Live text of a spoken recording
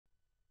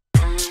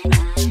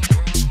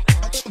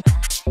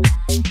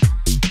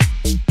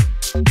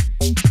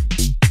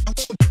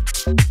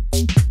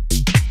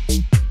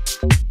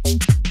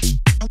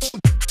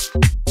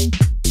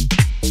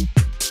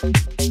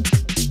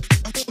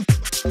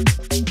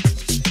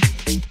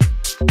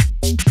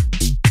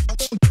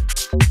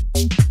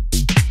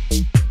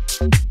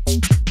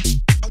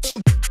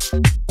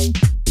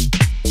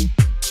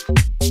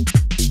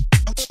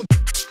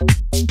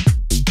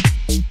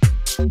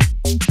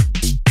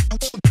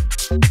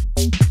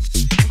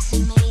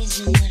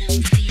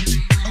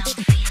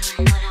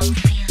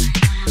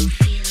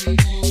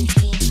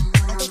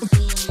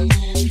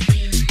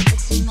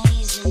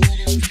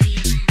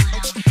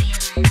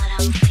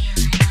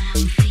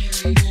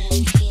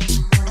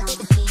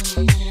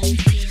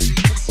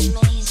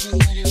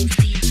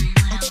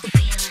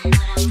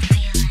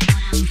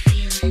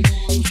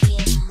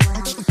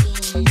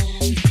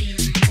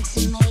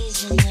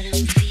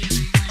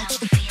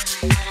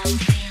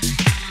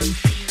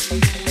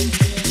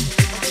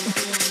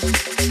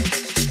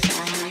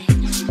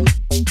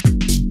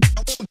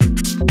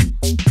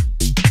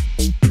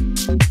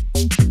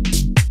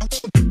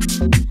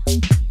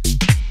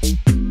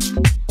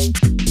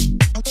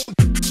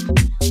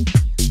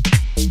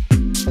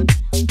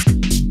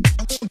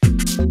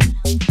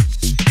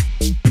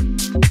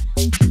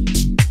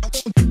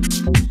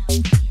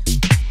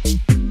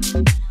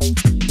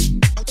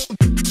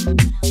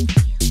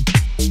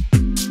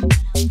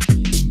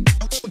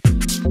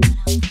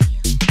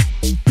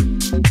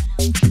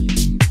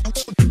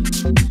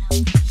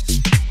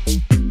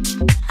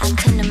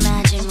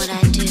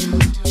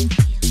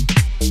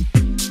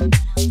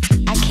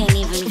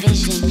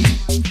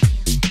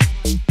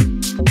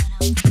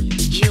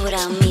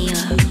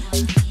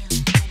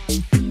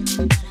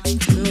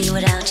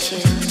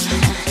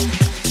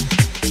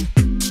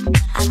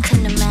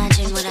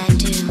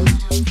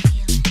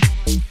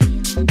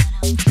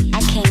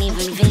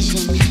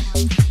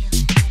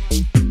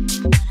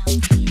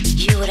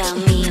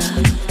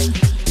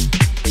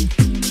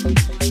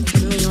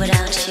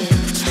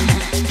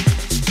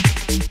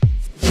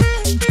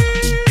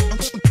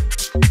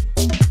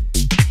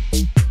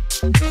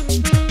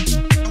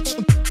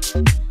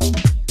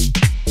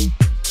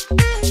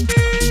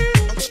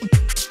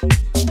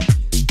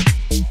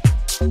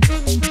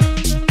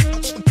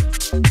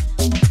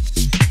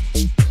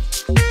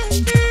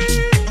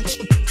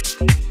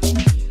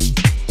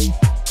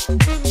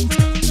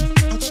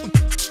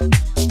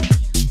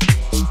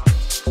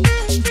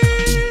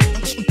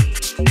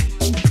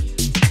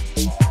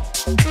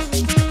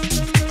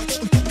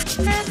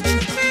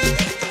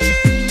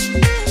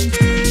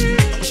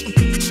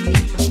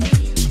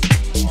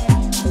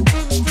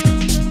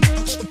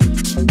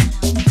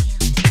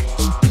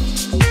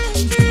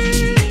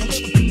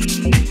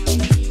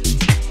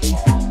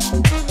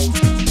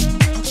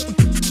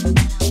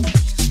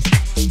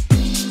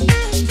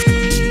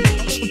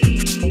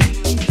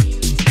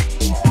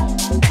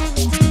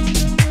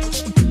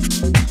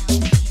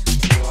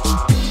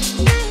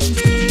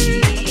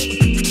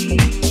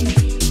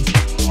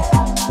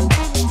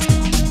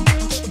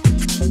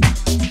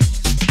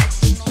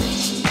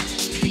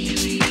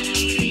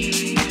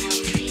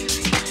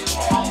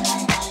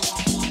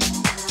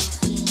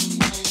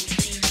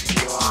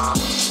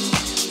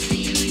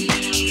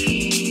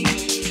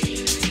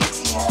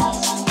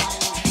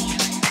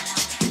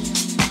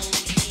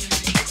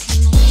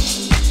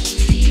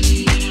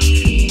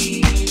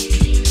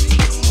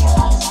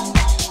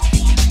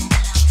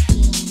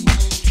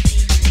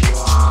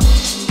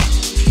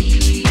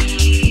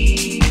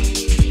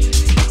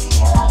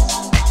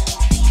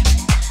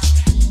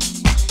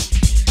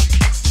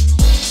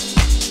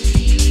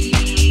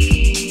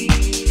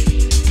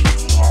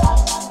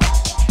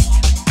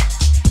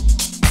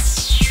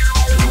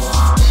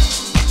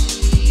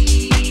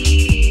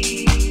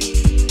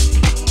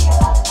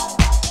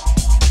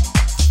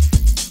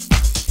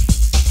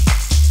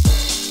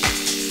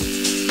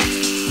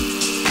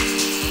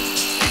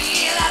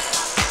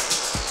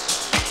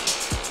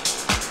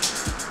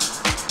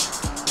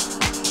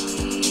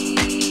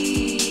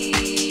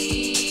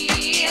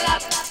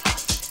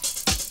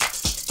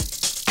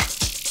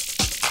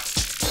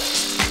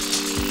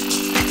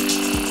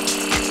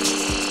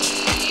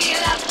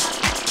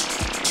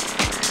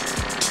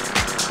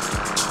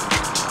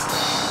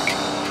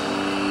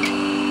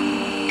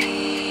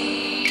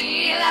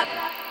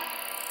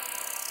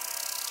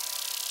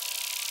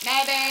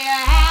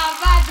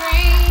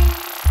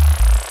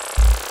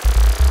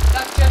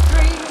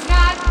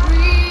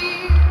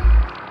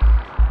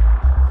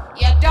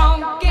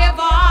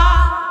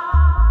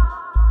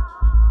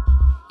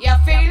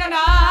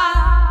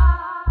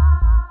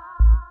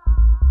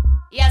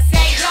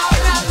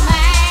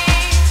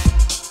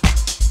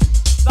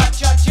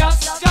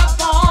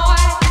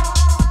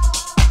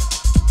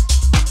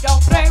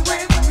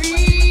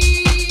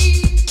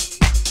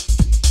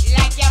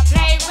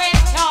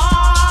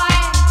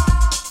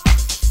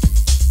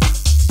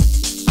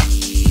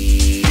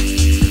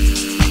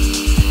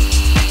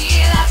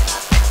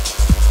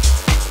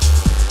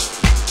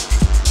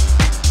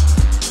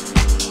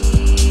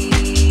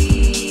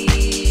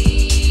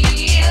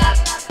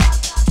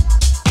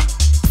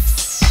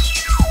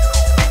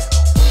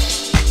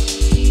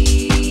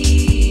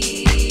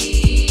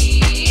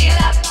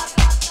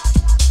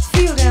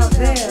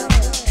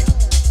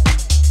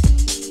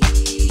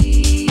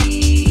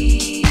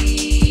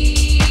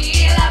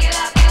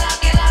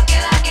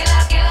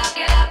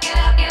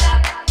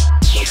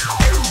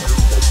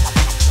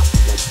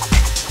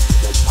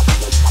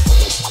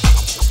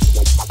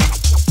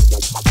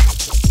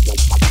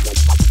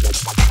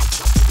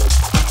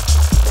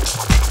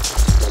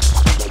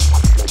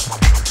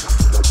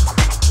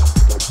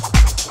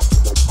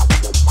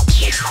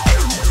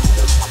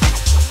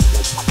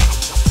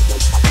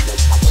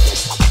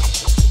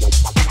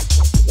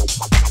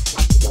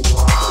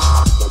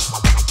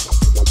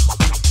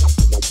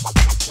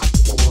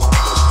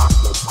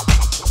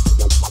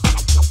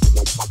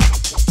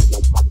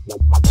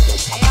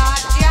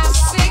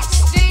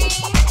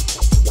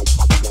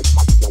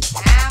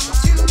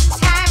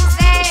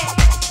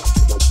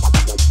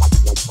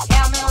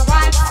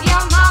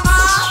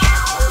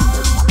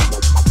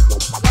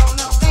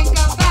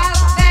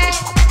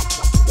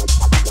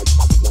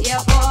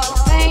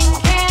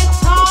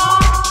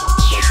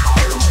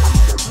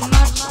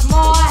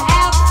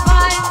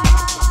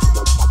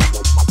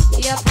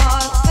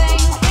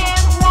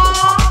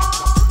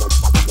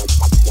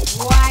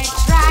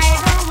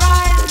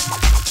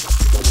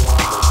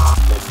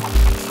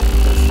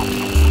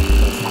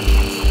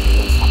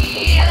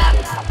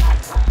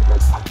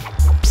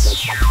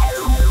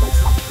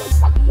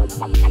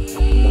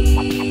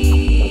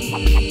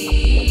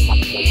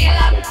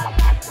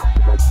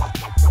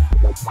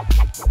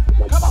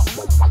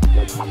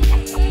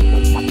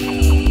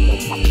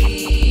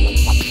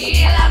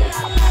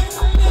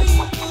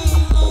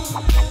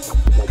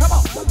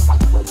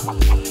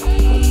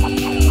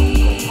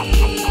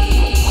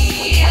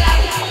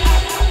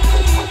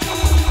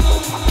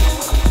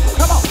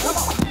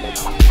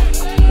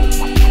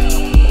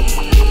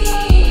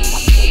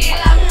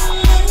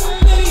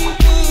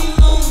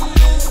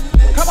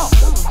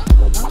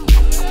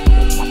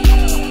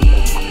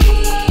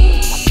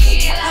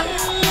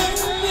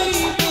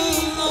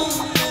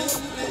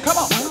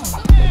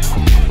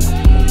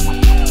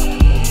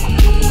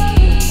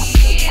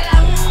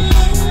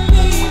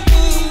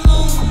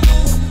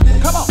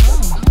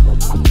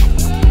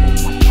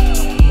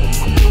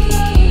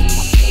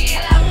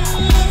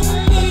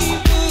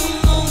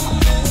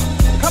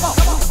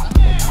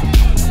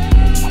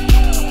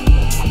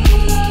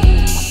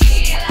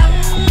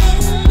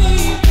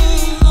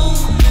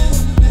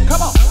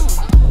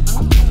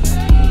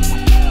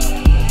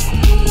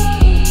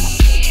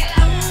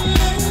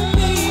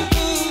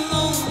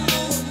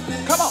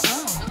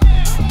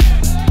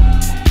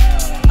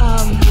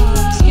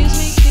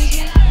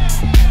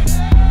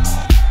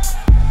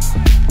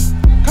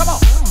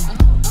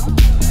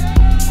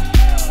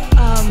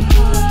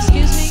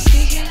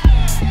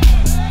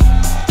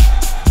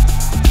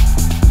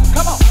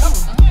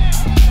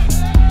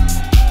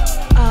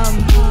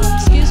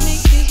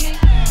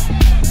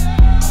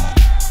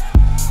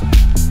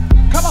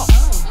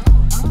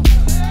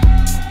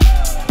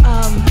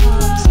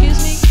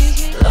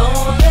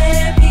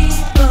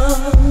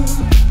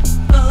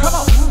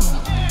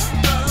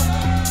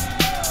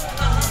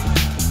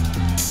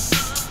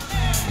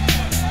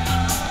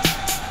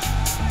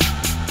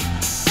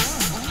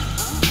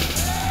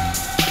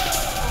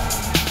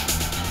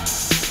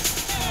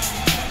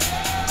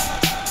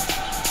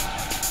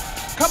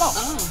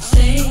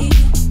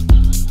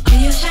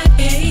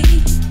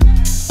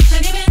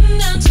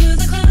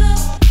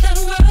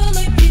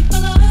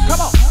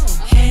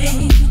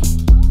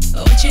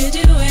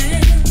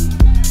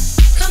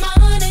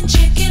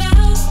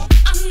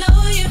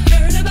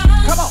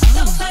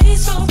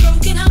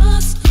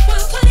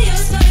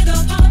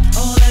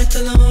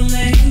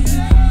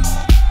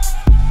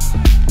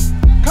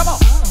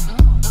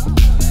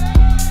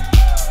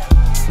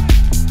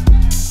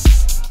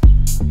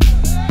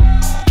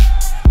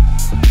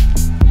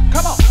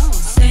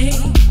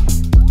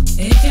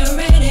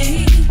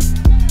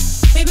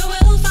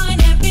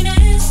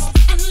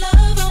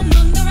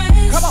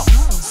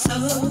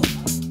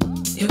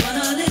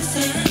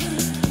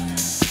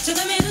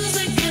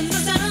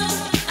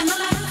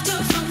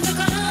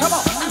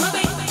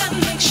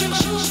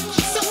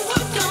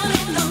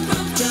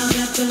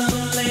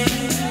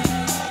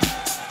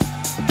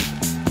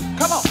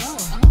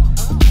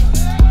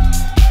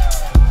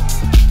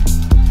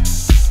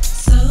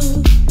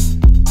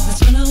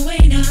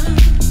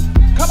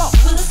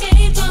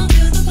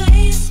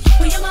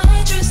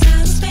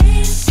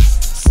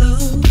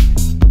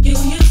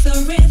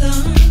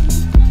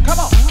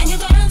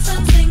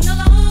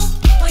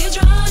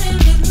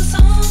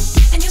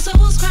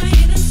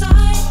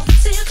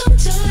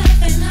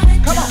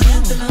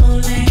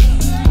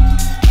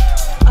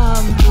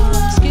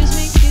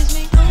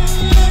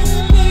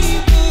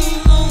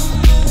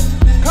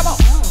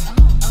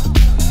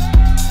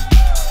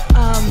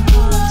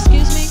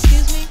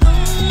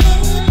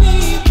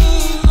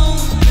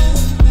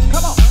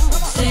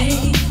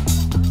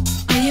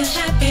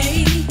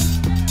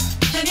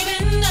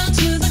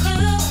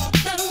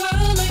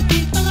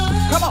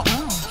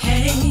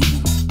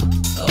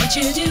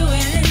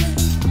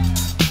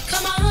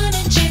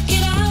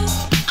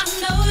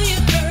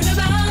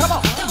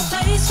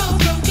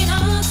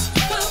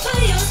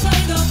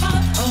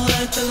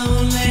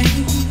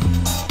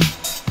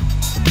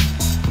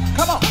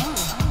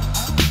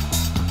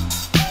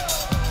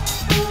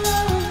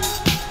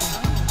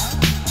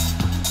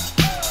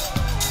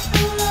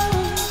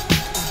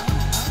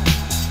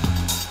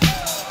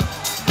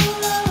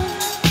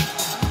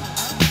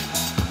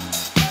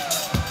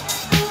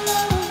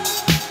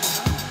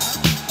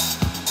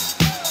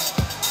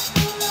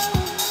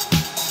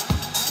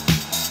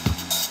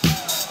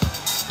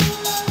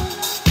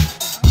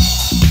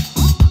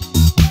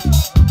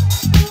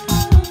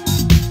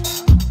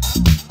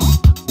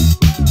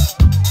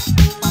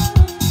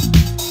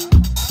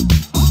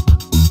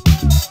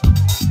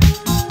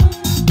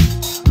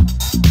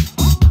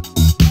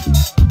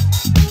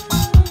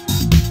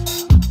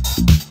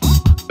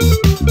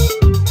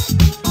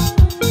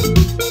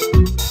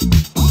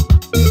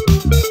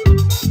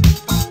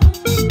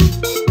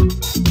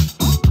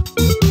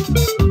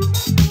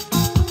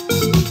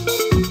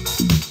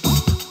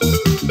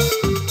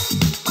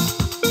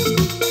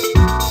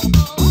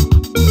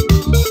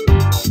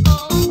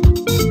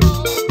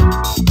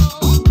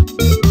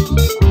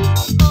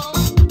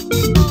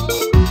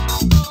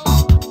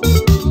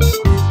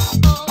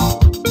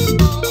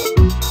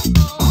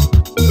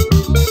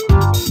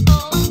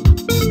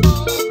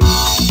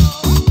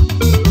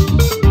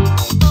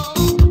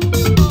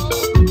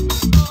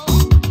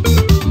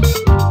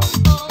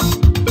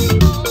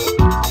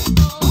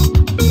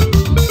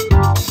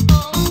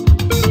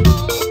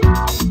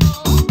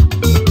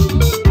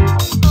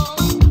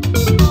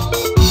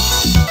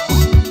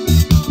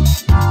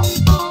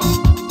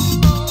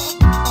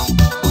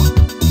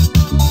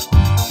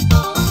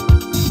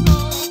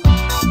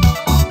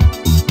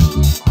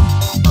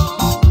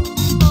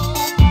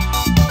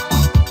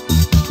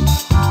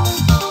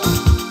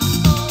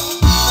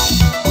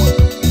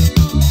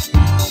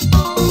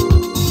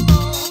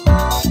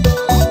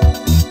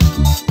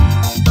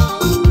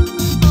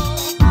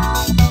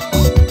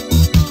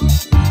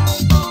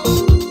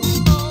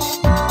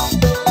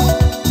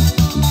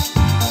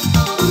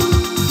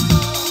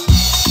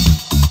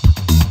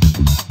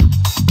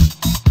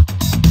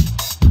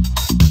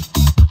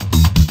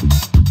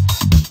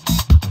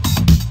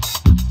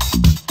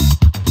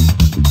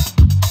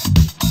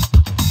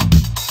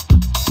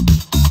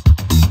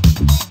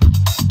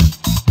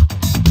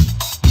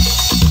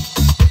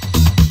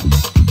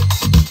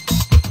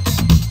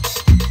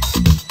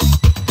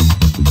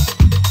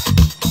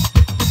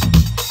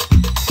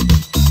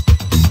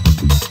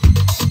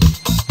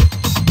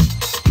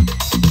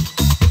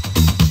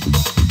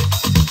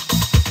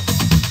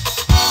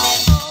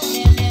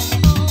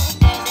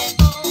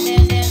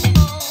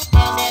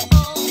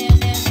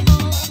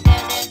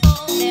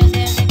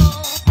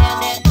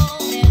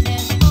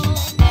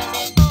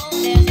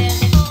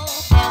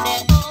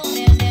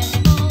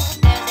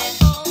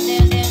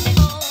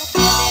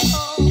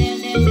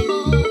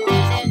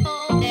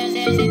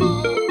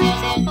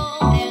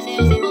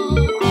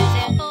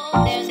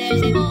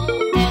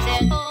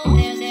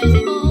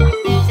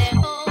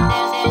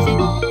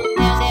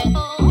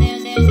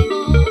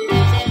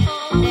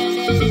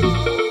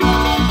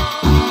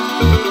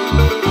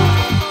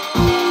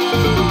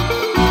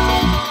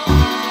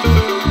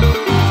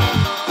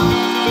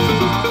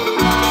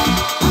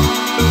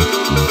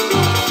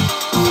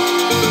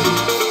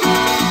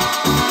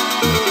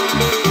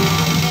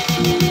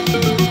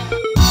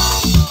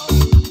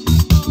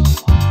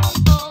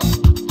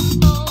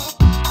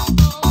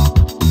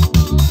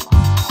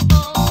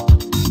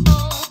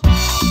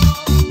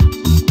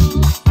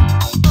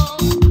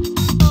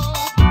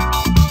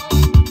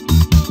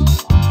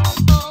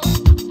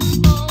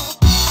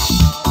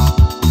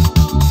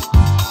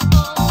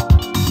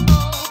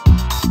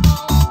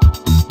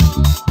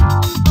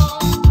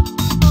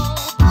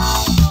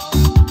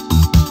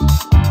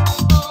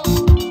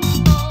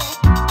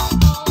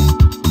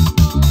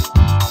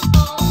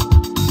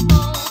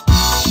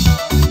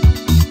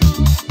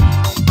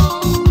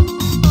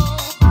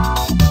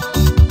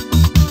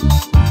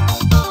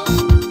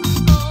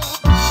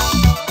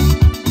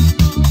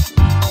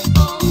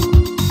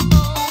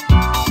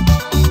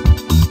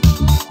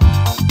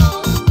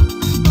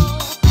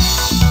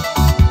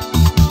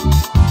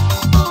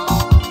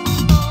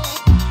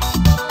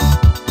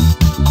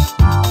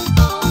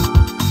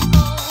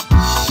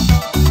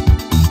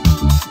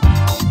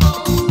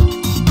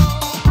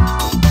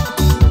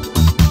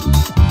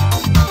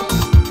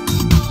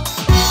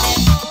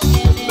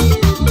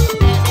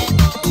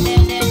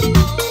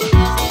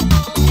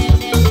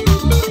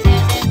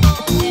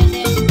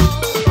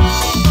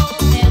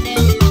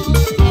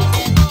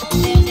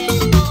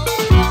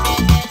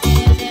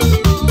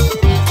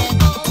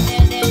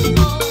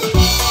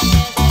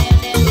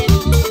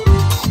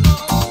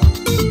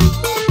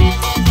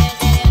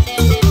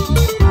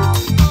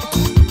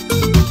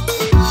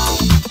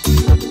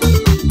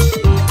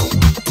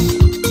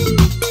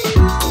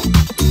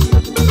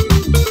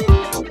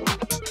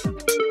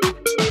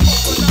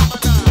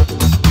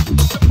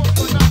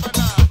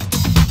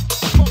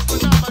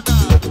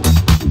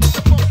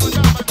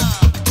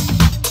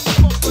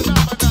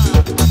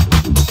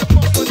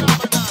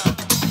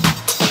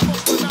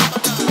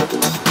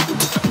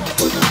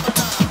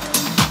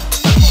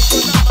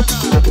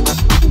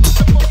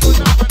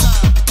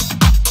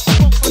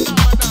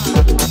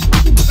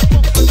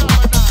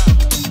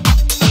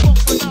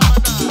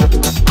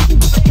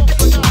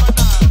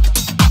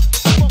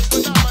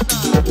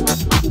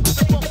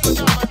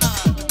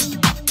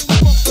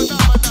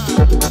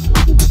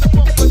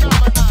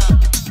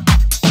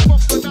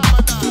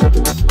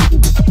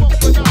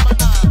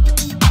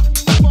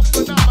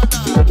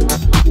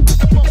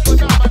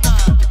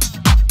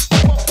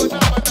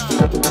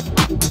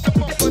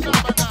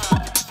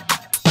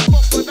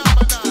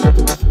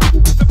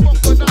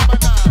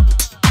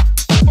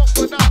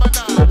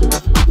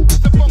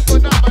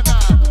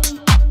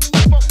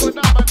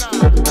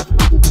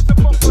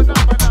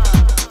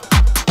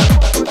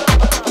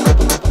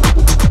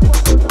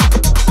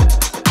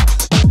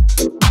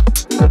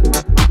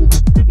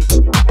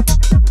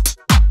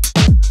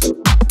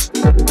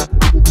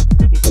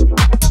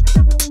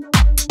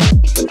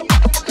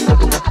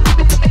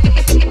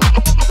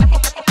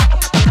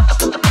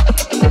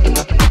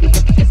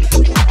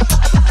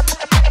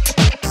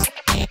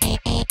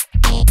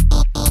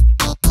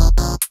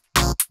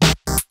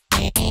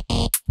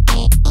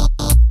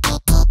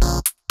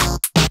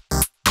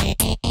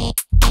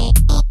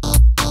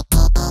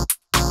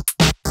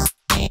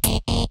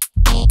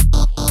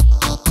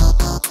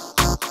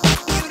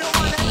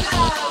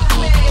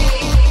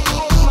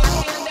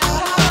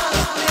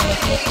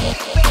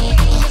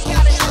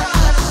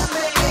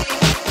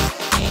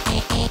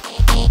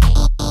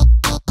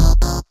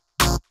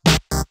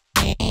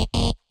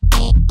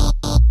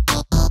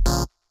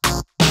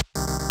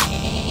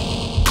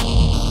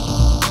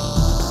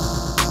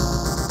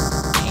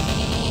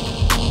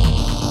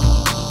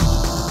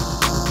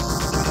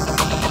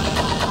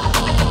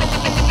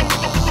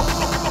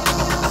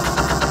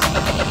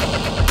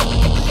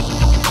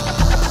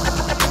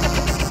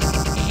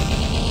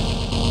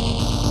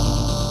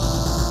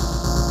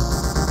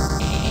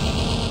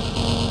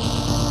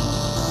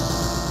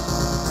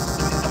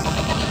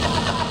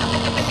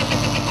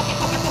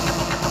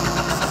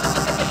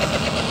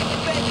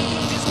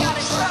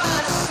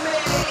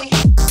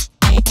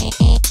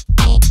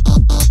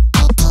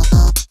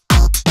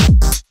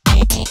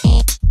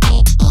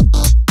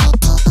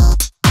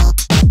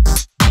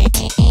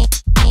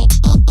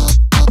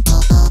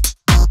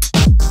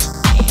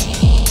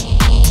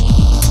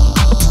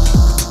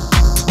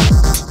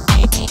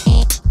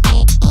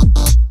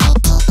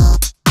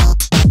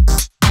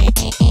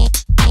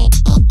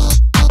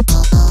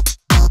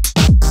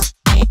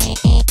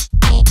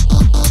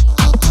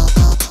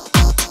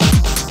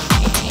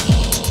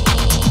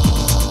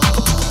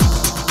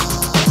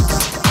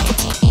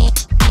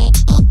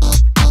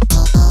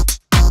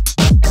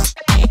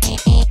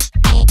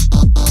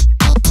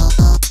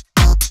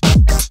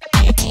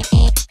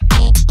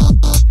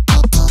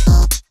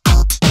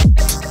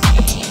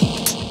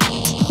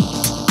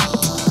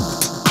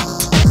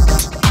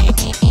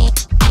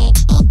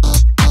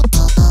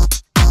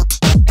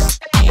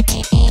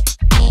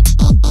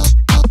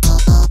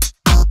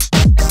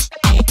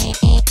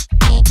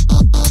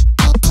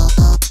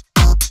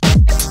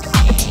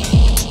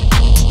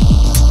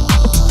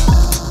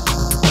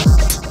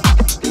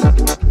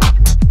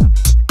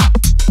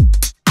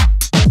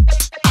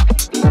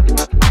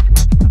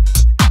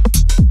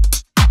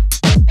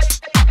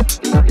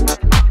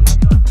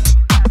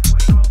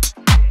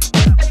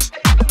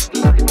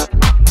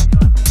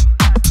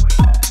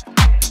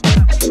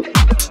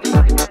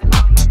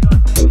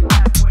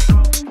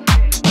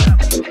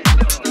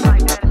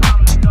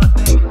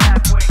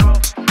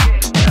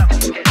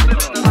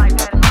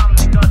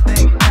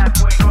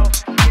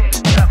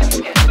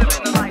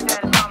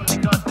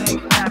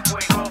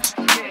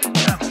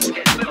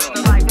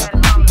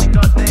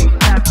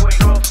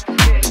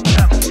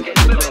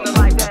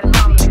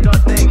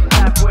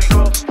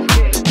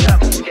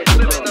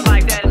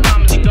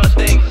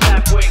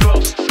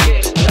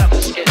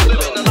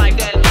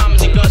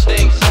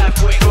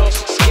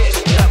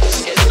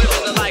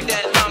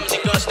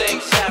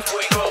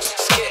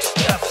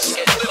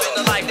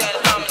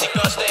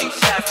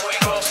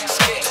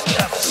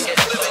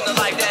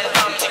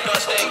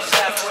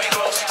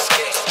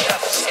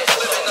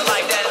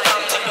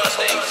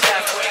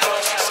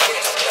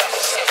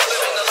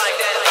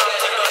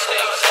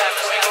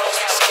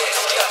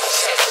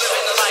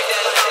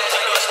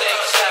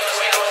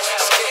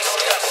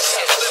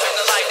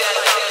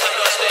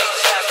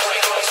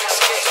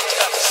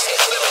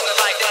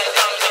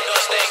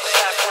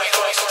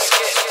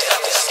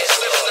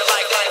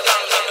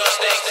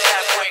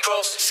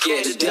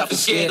death and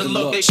scared to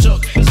look. They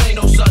shook, 'cause ain't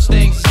no such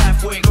thing as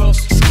halfway gross.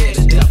 Scared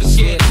to death and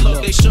scared to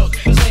look. They shook,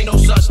 'cause ain't no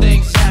such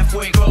thing as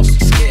halfway gross.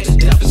 Scared to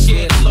death and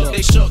scared to look.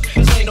 They shook,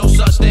 'cause ain't no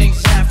such thing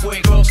as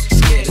halfway gross.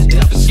 Scared to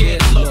death and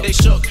scared to look. They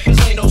shook, 'cause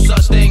ain't no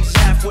such thing as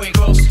halfway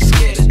gross.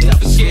 Scared to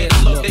death and scared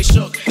to look. They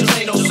shook, 'cause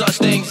ain't no such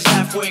thing as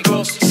halfway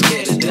gross.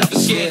 Scared to death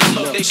and scared to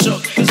look. They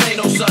shook, 'cause ain't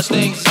no such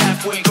thing as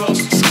halfway gross.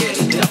 Scared to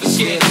death and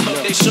scared to look.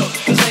 They shook,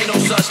 'cause ain't no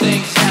such thing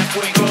as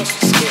halfway gross.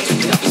 Scared to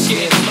death and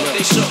scared to look.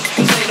 They shook,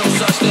 'cause ain't no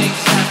such thing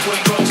as halfway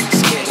gross.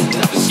 Scared to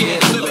death and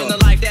scared to look. Living the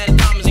life that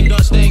diamonds and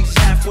dust things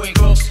halfway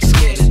gross.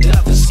 Scared to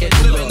death and scared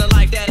to look. Living the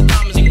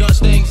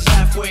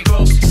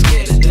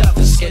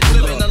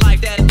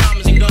life that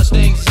diamonds and dust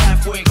things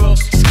halfway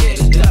gross. Scared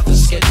to death and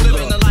scared to look.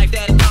 Living the life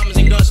that diamonds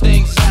and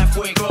dust things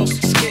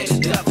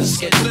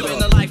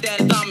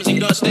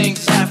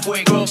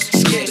halfway gross.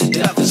 Scared to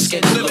death and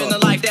scared to look. Living the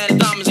life that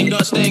diamonds and dust things halfway gross. Scared to death and scared to look. Living the life that diamonds and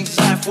dust things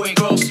halfway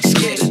gross.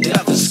 Scared to death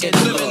and scared to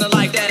look. Living the life that diamonds and dust things halfway gross. Scared to death and scared to look. Living the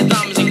life that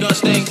diamonds and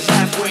dust things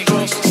halfway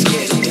gross.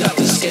 Scared to death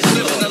and scared to look.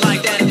 Living the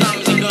life that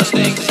diamonds and dust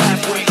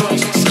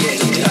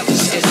things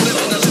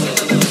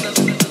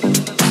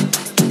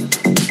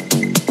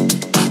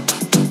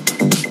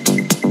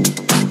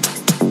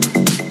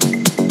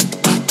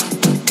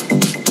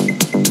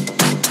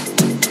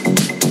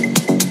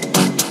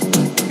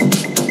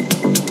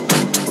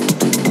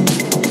halfway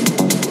gross. Scared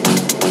to death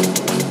and scared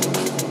to look.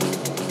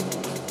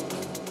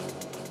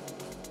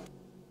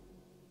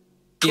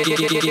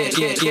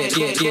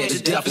 Yeah, to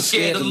death and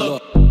scared to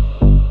look.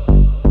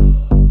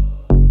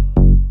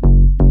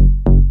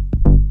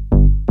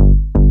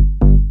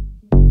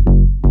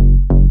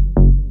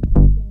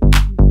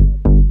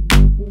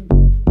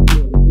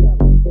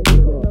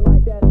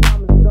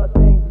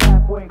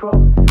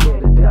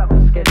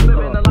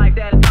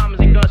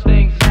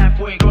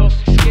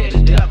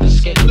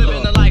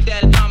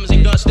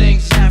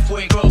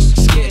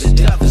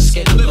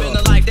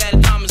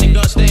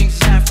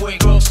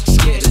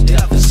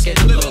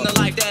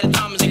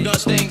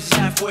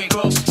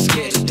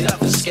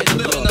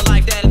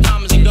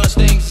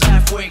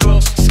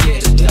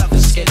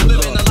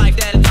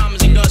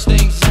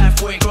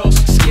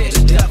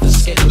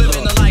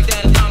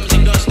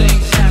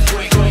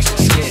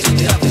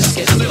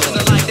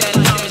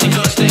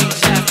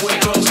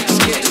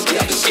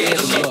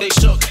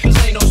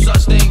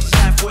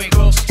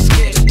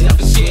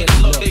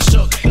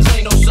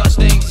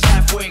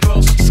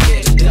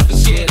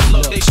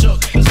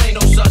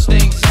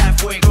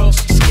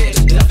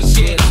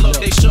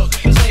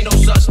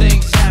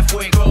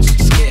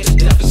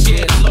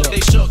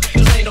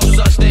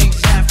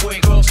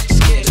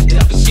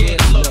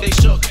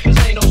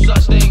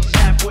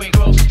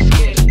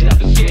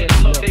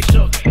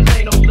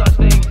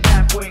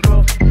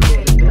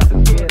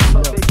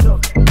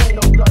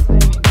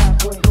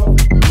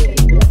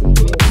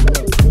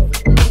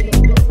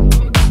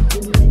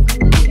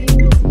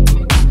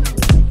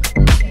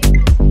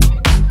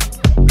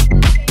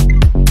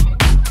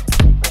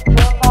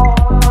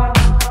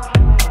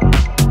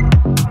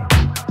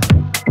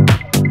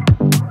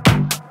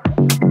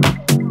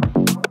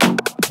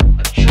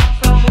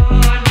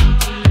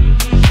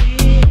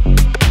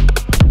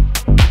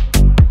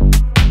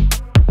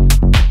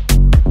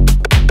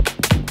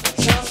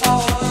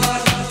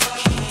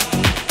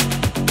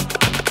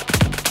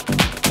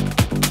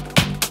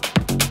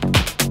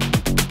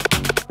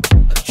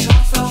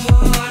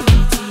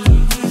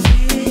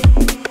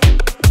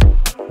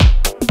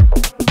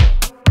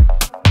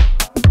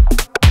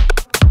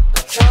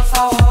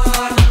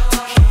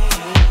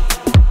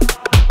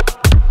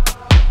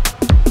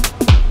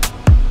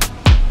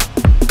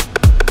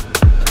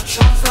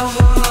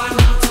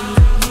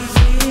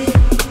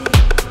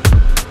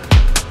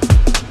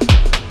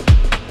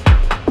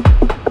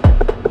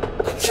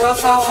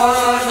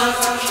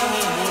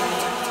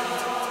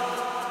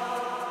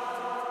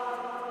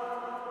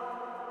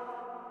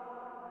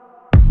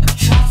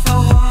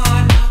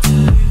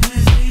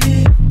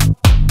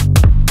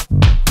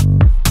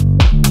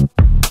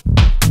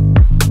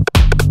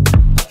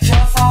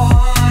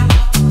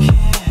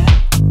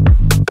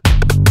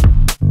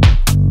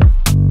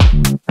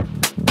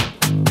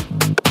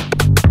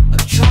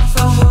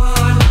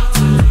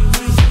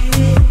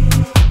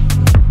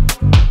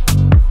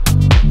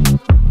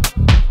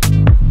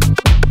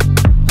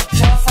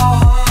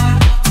 For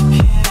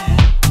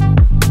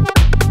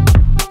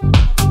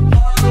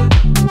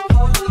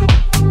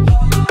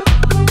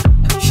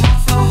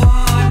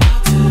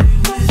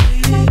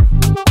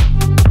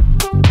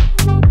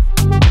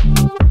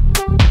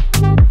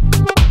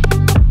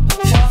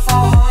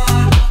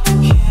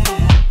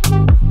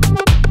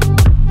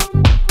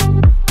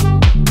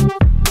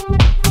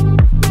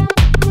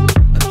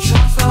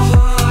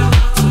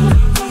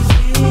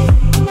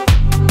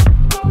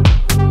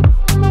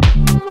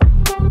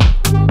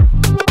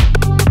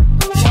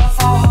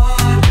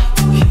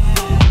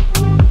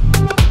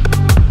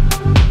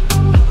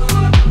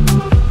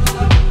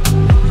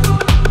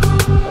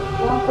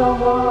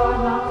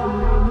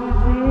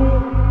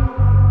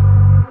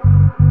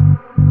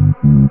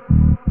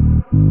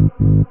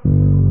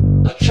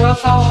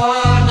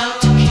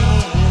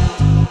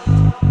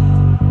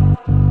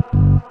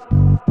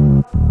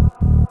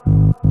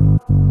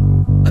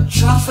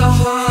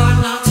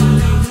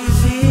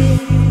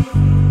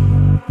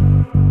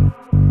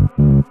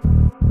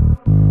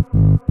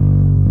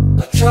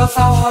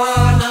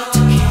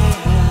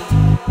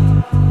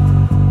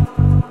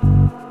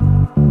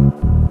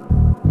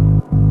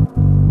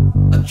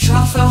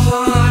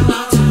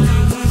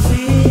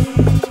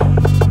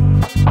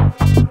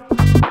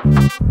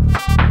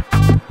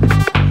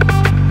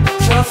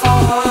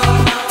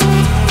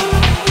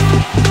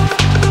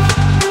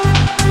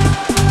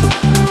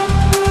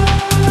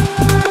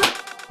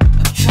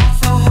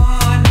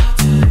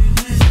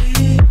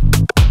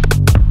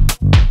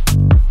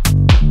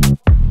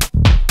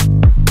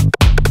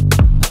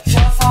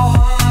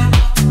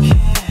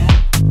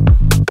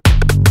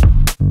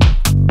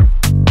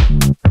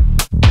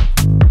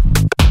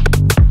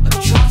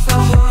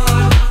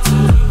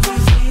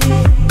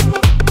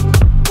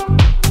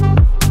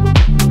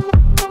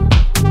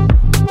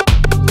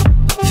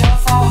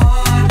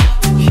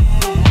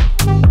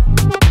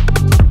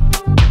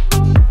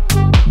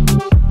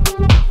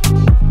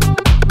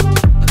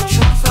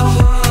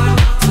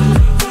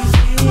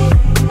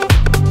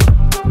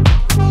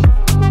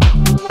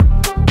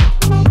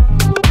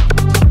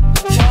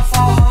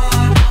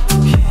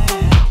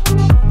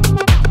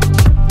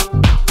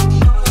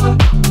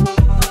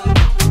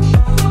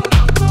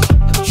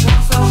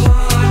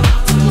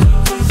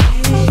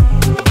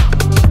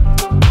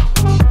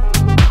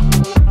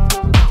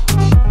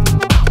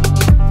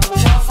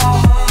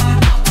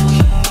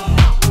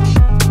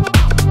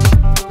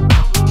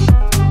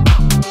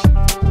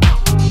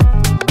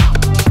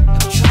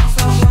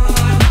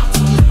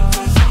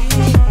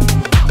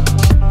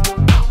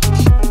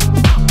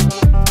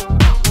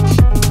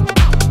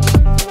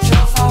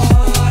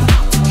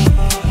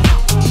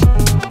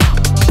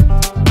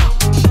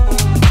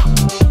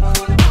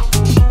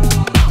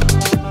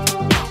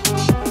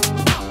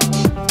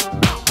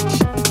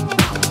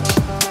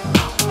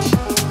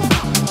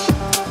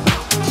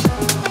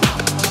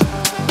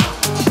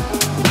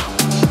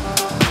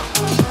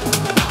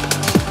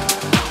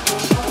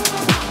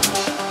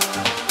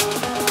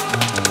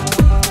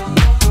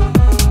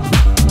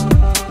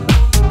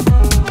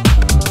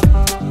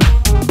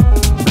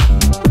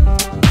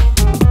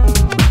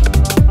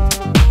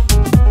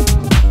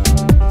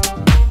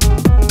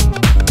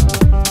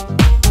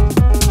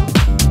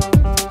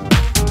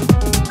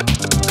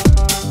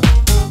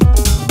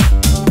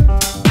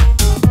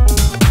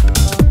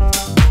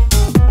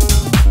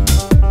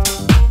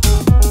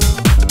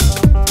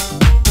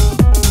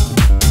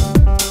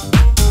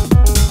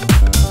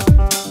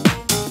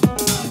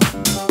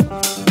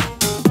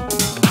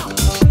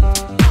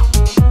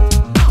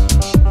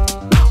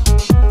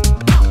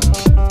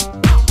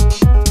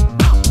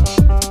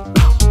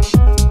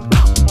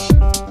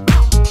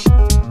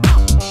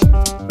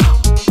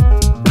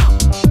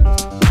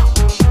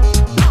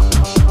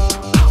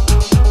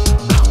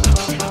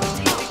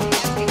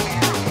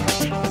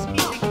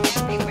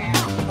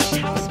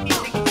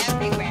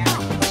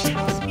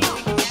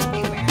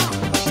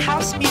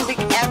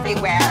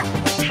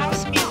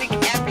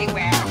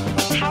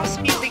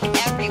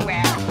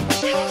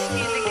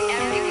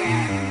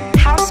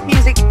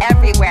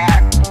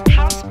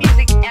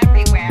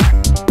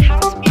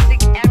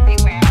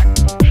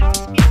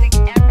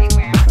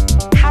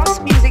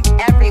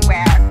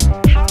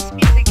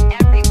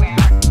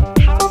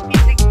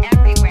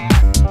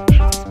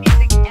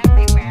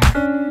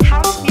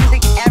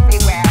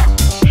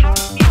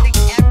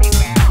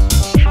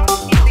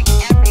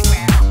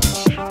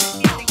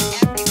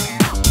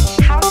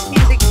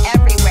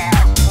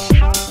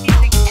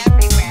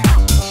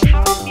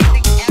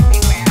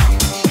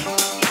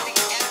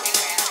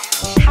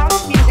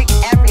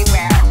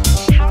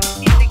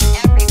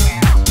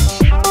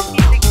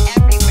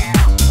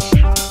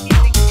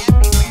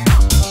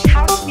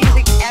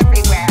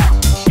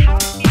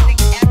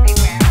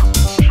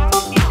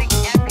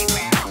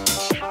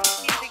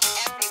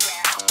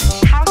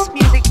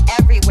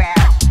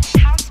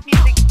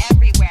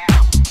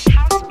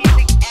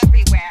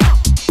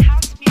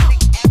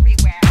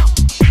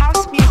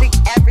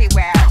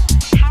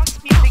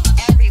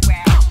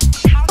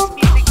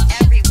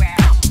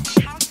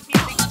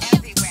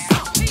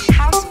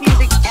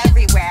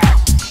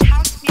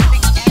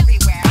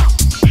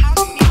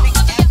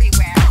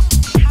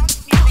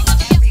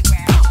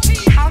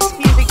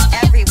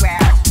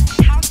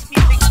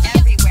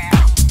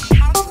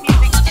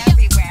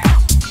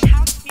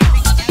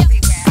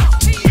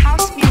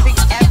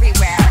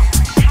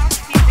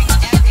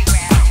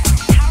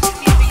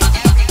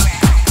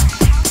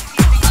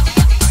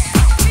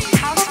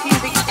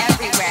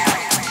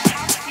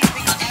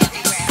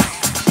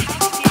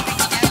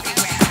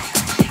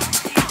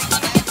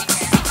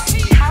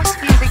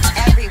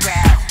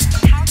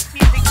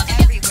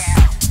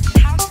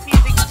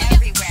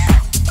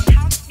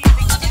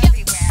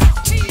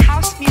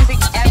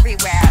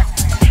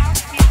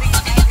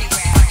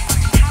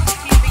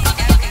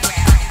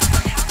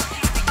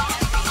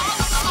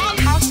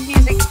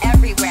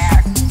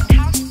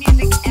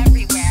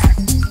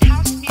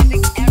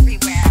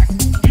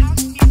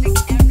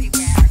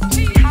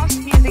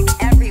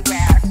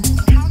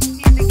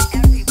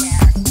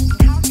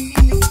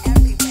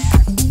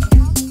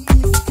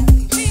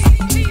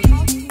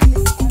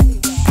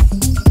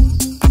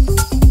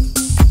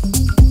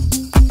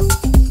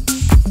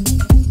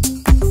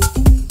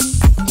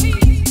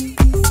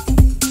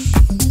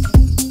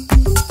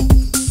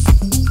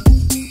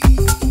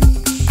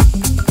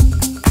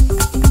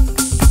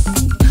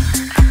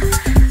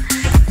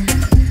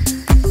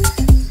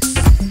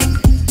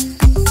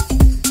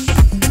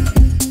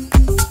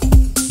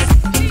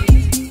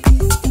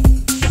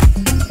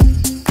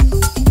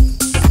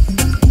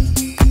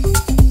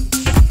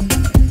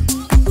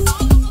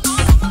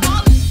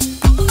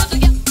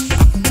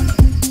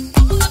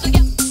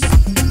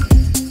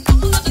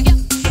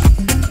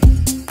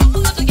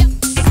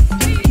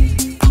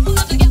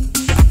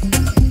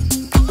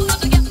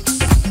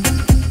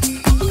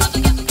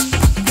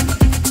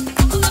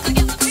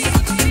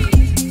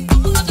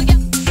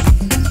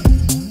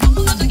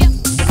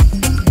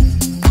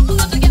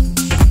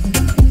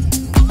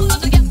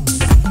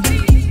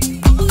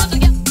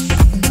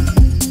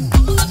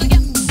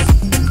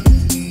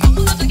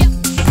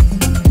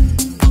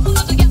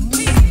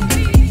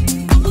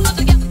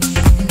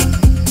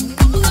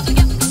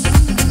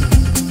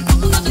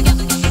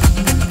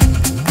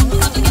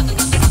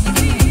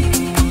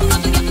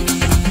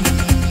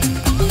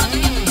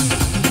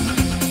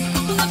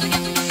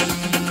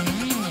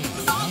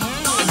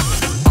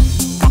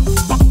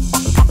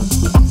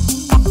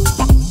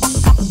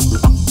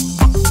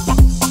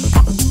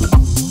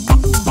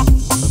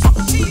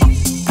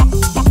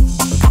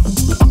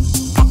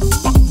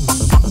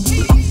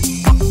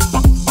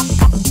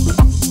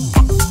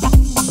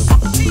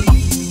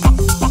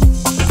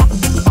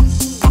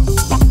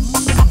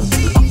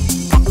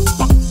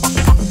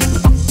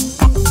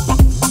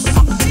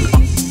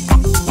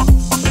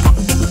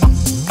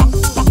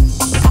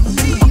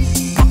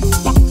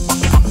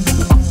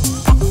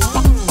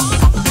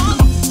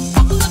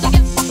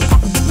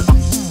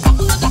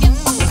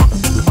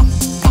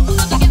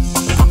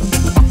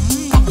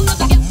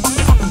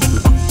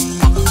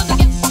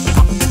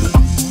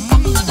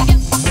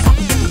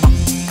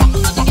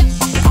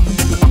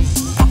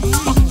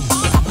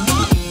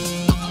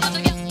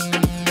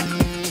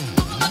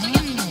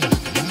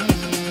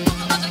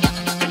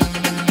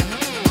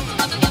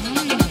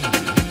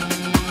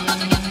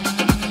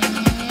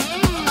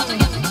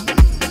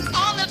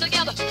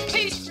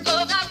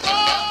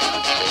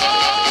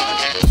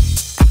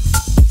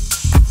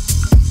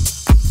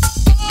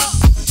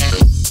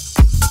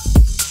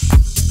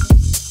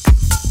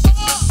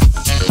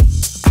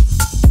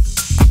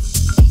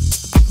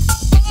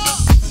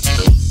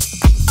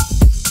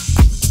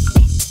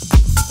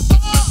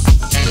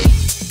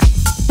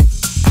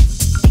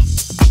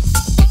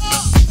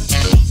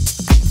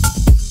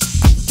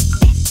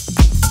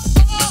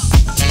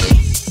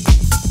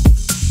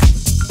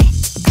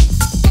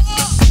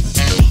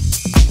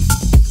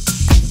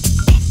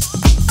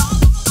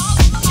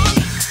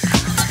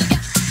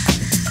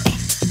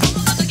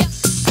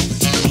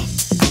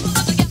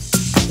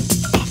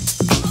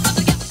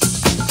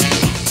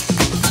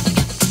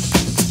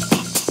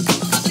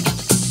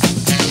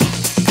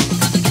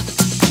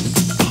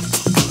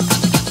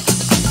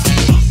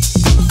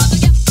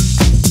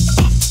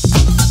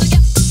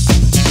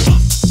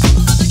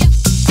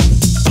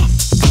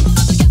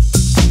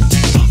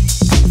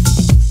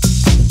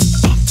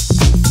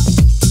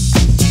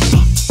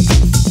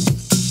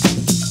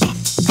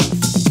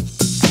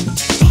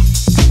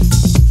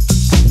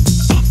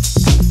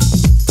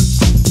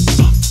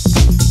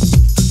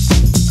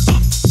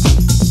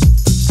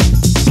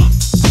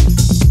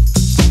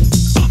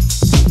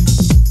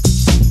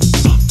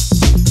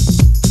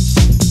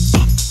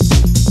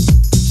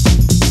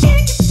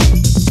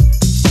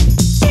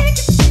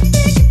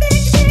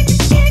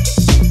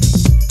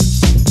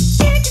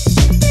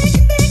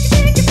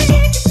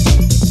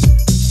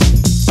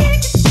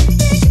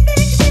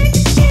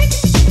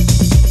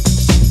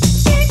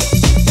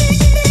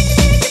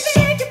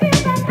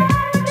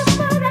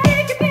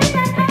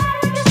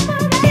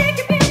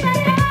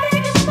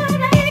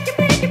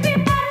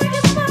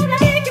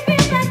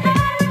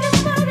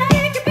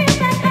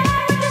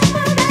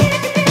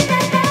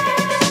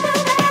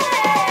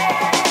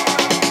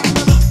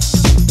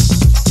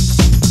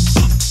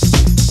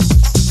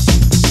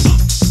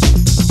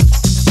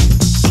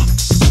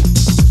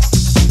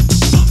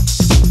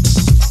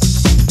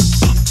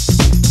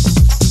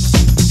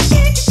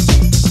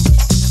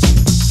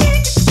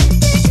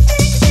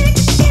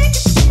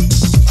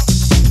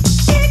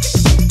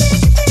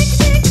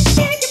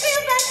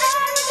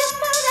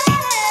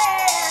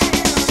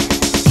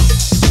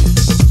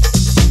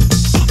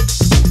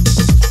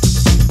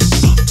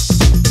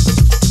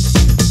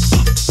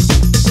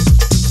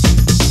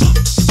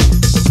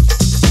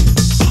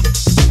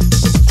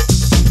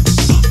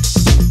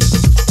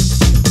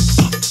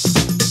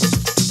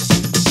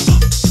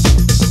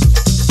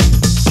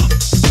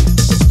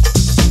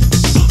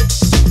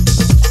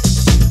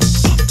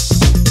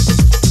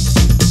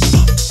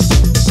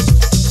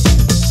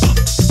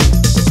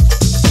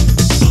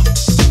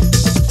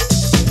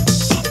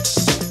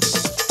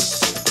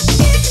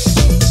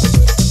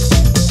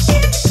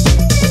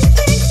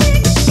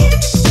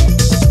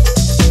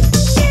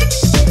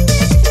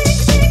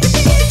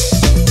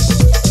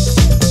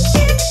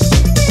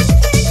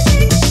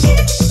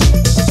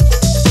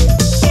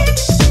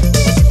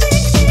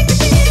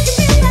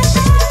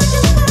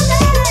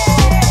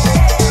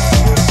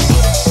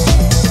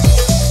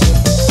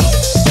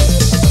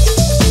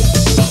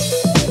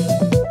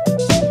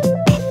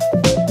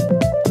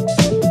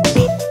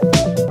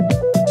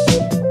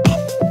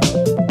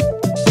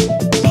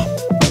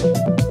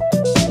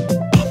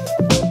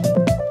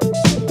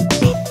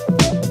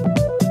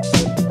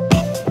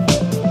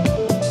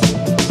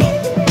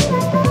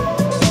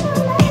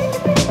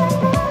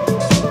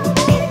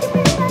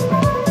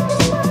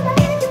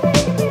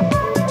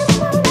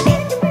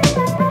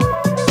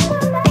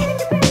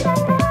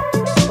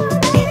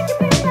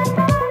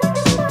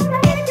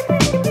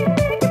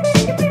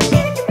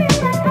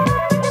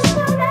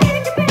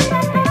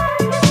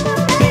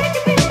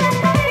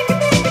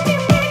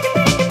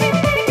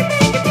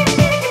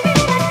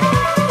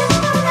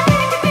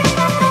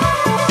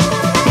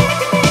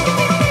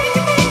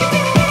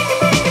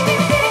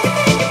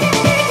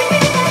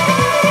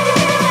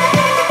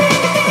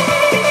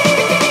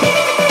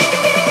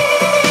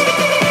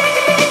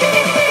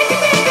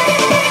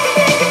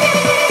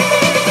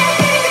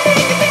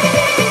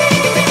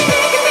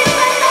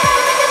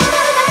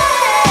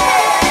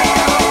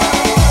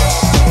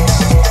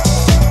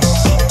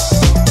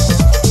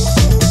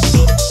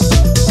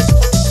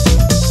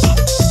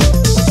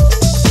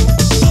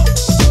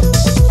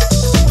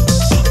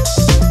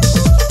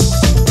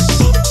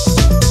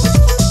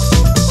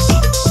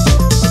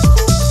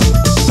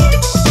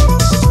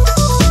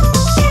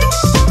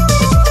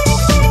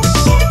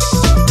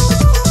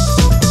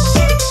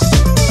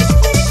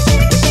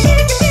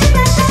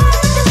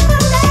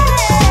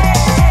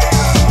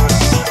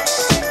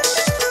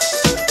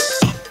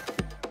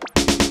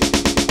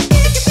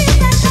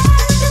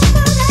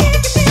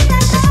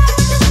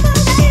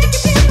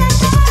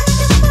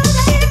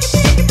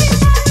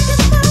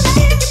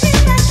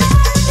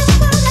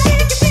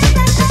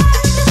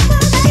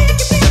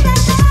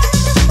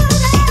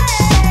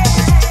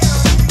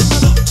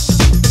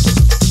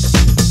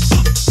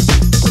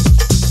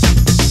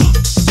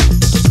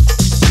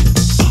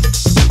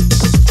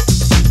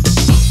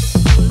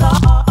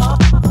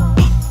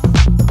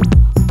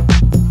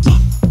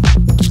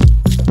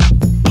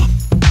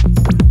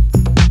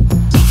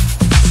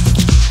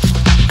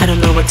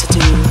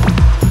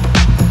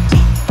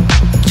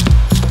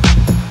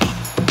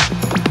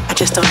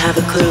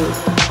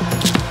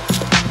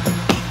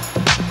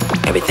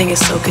Everything is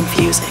so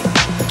confusing.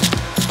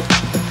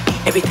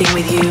 Everything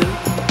with you.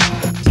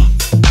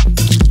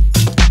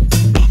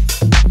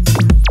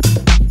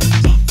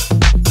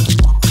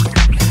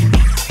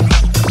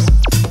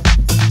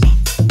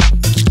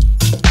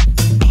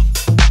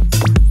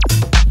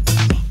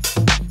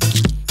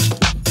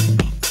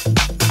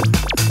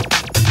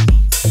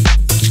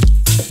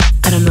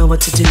 I don't know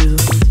what to do.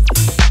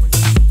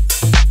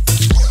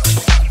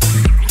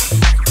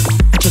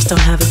 I just don't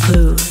have a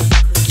clue.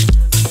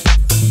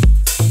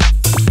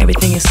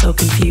 Everything is so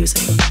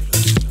confusing.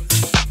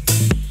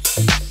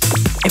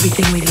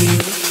 Everything with you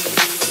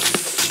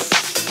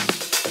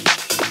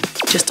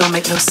just don't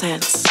make no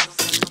sense.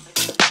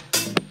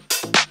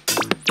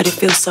 But it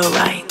feels so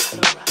right.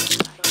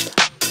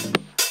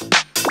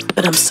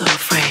 But I'm so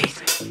afraid.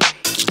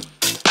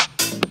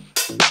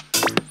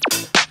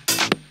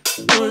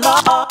 Oh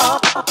Lord.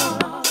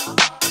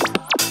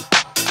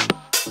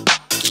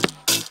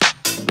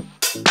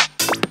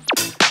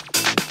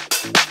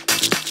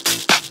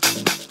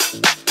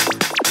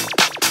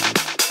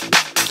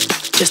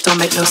 Just don't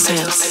make no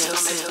sense.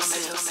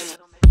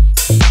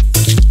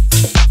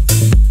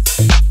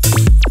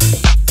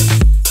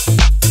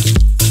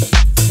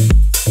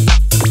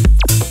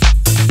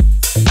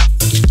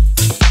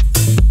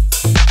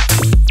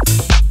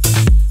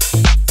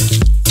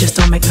 Just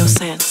don't make no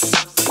sense.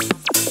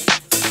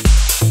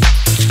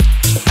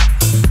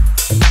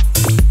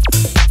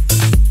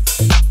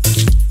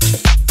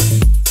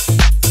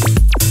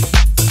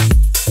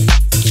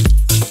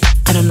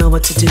 I don't know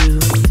what to do.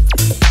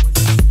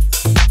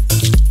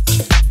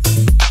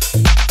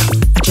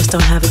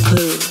 Don't have a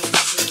clue.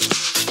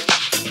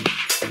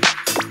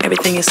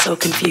 Everything is so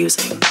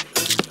confusing.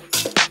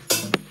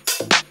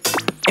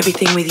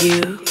 Everything with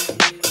you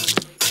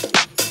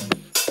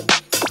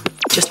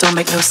just don't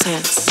make no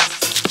sense.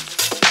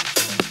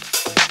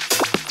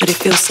 But it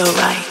feels so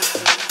right.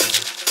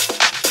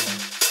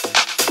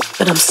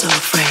 But I'm so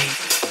afraid.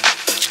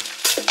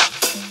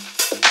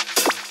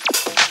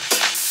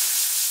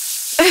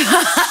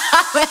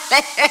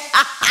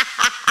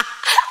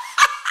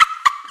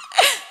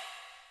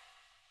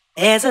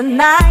 As a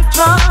night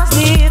draws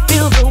near,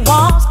 feel the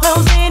walls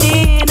closing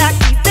in. I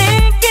keep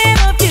thinking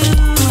of you.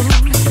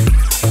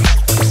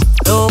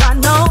 Though I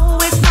know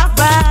it's not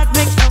right,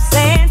 makes no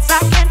sense. I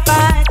can't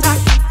fight. I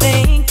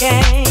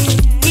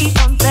keep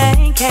on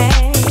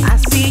thinking. I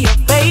see your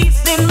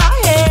face in my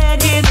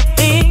head, hear the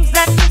things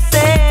that you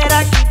said.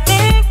 I keep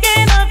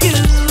thinking of you.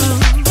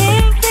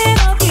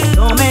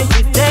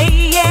 Tormented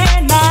day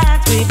and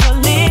night with your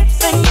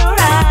lips and your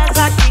eyes.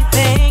 I keep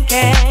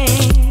thinking.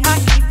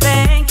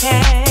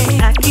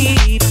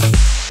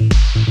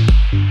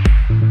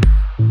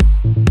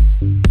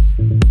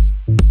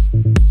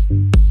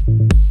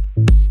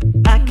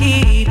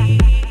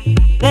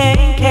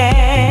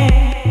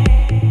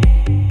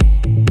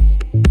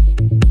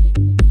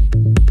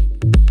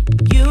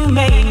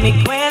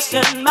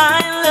 Question my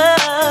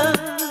love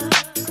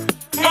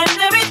and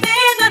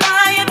everything that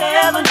I have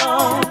ever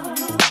known.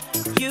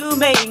 You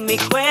make me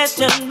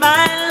question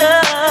my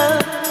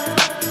love.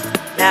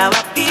 Now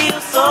I feel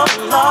so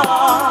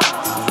lost.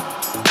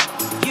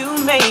 You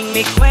make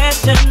me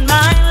question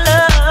my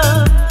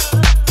love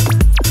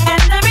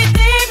and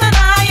everything that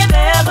I have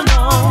ever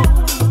known.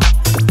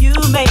 You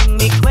make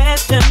me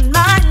question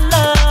my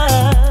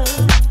love.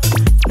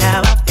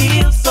 Now I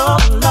feel so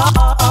lost.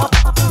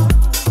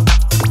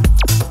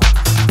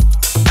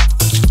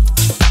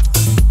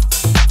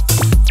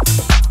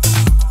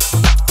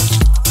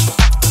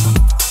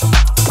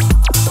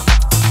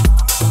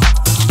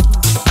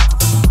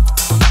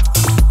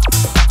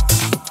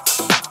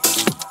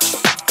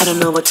 I don't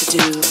know what to do.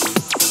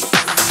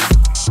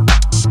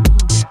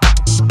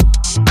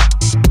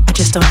 I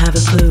just don't have a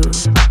clue.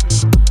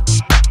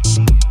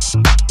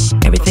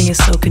 Everything is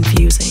so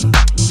confusing.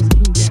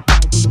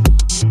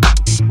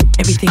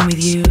 Everything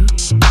with you.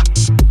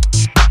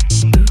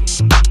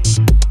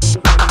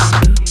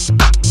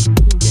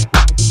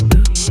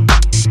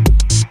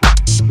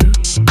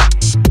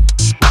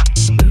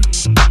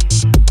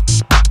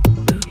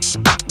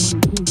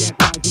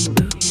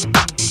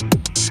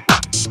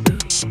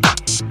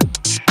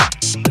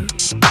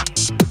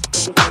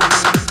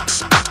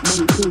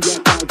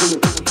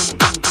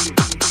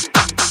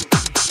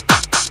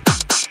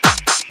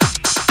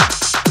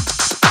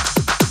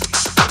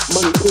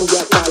 Money cool,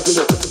 got ties in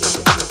it.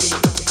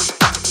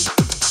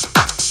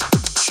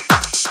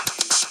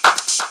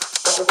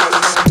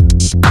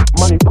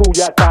 Money cool,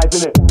 got ties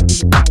in it.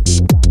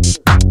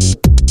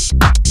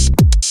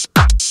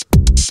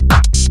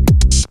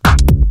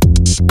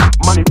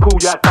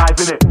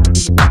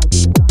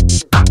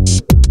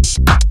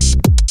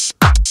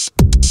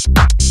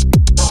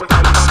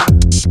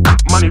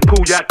 Money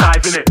cool, got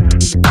ties in it.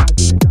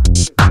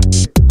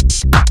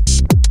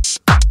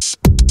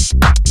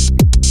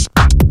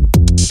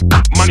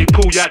 Money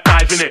cool, got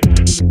ties in it.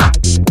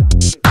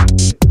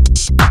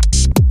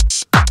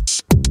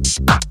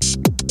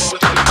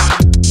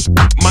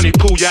 Money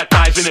cool, got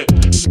ties in it.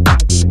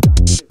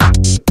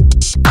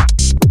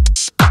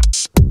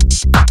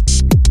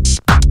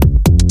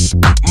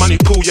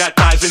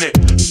 dive in it.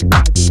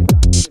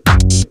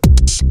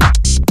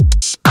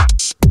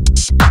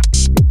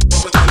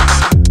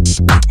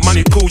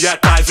 Money pool, yeah,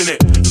 dive in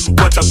it.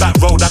 Watch up that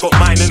road, I got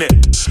mine in it.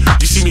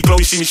 You see me glow,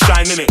 you see me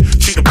shine in it.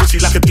 Treat the pussy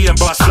like a DM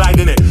bar, slide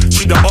in it.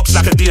 Treat the ops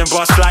like a DM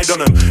bar, slide on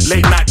them.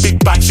 Late night,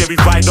 big bikes, yeah, we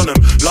ride on them.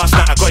 Last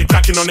night I got it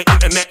cracking on the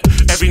internet.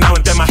 Every now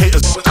and then my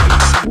haters.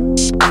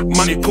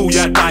 Money pool,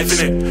 yeah, dive in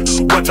it.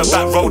 Watch up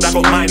that road, I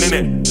got mine in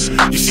it.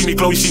 You see me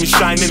glow, you see me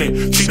shine in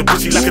it. Treat the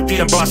pussy like a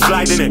DM bar,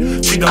 slide in it.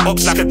 Treat the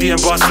ops like a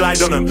DM bar,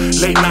 slide on them.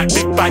 Late night,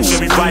 big bikes,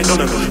 yeah, we ride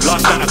on them.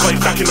 Last night I got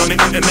it cracking on the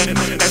internet.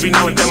 Every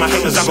now and then my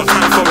haters, I got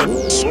time for it.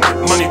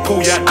 Money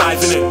pool, yeah,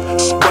 dive in it.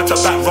 Watch up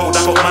that road,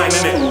 I got mine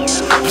in it.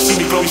 You see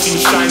me glow, you see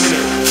me shine in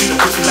it. Treat the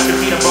pussy like a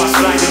DM bar,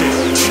 slide in it.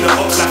 Treat the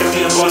ops like a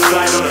DM bar,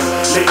 slide on them.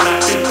 Late night,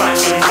 big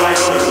bikes, yeah, we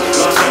ride on them.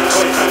 Last night I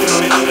got it cracking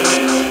on the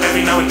internet.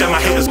 Every now and then my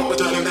haters.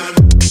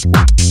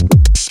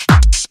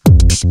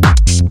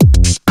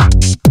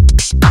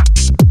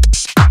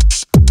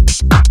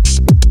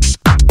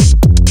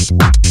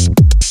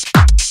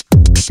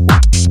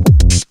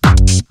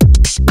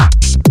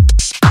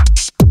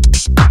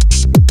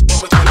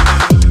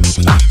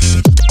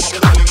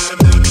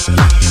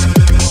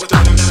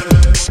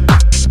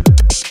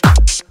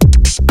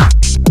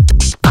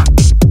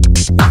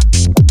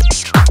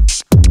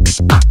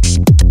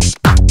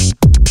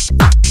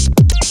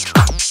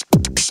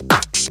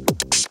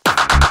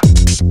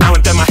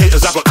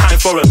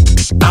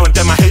 Now and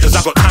then my haters,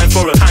 I got time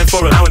for it, time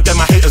for it. Now and then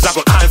my haters, I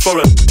got time for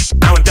it.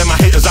 Now and then my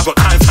haters, I got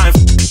time.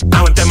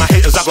 Now and then my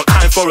haters, I got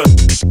time for it.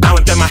 Now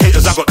and then my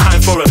haters, I got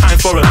time for it, time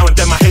for it. Now and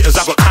then my haters,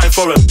 I got time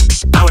for it.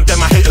 Now and then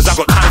my haters, I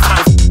got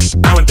time.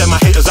 Now and then my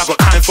haters, I got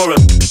time for it.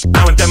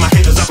 Now and then my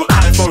haters, I got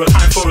time for it,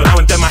 time for it. Now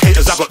and then my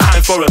haters, I got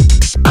time for it.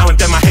 Now and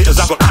then my haters,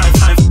 I got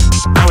time.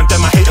 Now and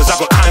then my haters, I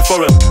got time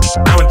for it.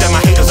 Now and then my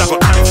haters, I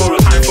got time for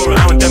it, time for it.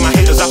 Now and then my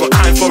haters, I got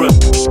time for it.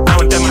 Now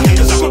and then my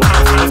haters, I got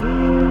time.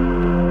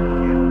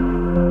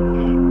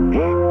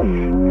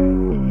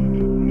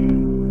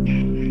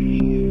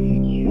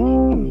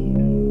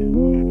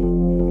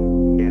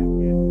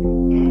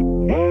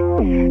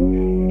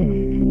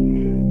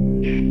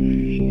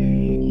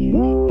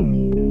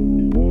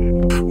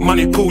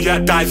 Money pool, yeah,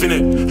 dive in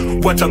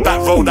it. Watch up that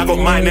road, I got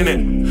mine in it.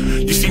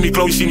 You see me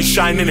glow, you see me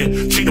shine in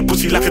it. Treat the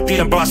pussy like a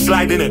DM bar,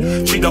 slide in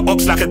it. Treat the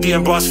ops like a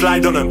DM bar,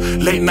 slide on them.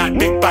 Late night,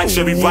 big bikes,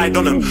 yeah, we ride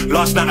on them.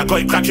 Last night I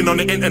got it cracking on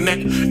the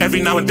internet.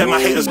 Every now and then my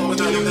haters.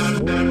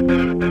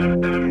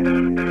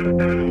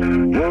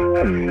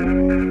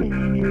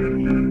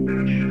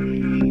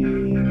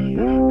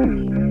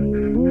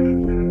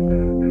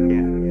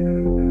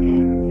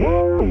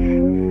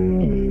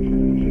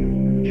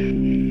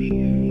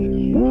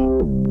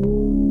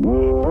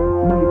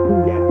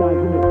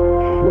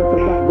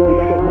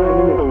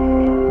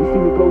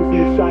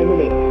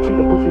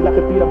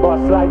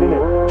 Slide in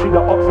it. Treat the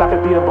ops like a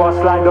DM bar,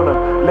 slide on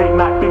them. Late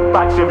night, big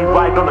bikes, yeah, we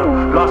ride on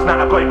them. Last night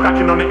I got it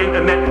cracking on the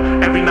internet.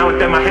 Every now and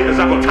then my haters,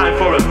 I got time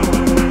for it.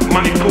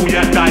 Money pool,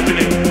 yeah, dive in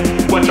it.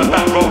 Watch up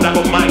that road, I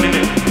got mine in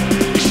it.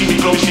 You see me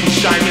glow, you see me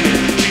shine in it.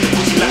 Treat the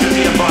pussy like a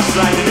DM bar,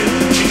 slide in it.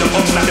 Treat the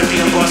ops like a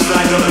DM bar,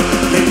 slide on them.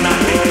 Late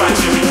night, big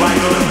bikes, yeah, we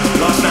ride on them.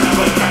 Last night I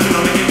got it cracking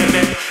on the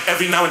internet.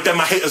 Every now and then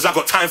my haters, I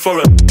got time for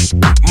it.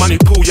 Money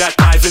pool, yeah,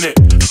 dive in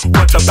it.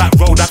 Watch up that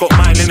road, I got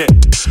mine in it.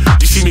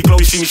 You see me glow,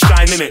 you see me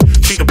shine in it.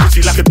 Treat the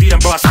pussy like a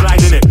DM bar,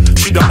 slide in it.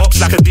 Treat the ops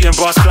like a DM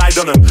bar, slide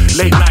on them.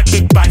 Late night,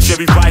 big bikes, yeah,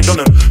 we ride on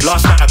them.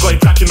 Last night I got it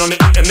cracking on the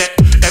internet.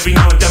 Every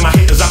now and then my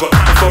haters, I got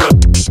time for it.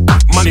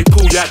 Money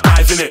pool, yeah,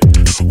 dive in it.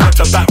 Watch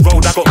up that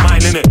road, I got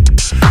mine in it.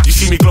 You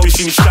see me glow, you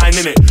see me shine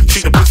in it.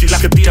 Treat the pussy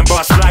like a DM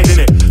bar, slide in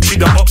it. Treat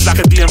the ops like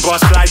a DM bar,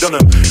 slide on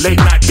them. Late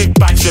night, big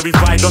bikes, yeah, we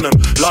ride on them.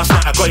 Last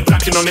night I got it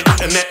cracking on the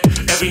internet.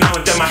 Every now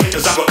and then my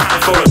haters, I got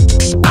time for it.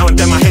 Now and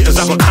then my haters,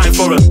 I got time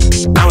for it.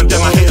 Now and then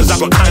my haters, I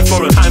got time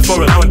for it, time for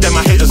it. Now and then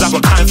my haters, I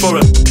got time for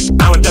it.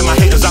 Now and then my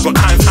haters, I got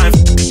time.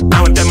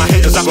 Now and then my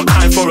haters, I got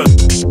time for it.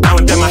 Now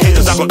and then my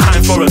haters, I got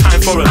time for it,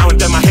 time for it. Now and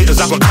then my haters,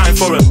 I got time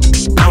for it.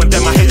 Now and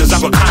then my haters, I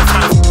got time.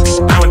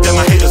 Now and then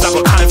my haters, I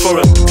got time for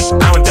it.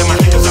 Now and then my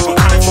haters, I got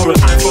time for it,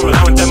 time for it.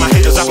 Now and then my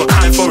haters, I got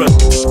time for it.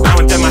 Now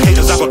and then my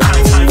haters, I got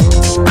time.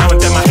 Now and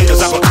then my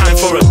haters, I got time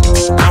for it.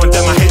 Now and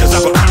then my haters, I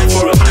got time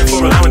for it, time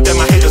for it. Now and then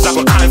my haters, I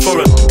got time for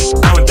it.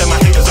 Now and then my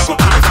haters, I got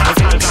time.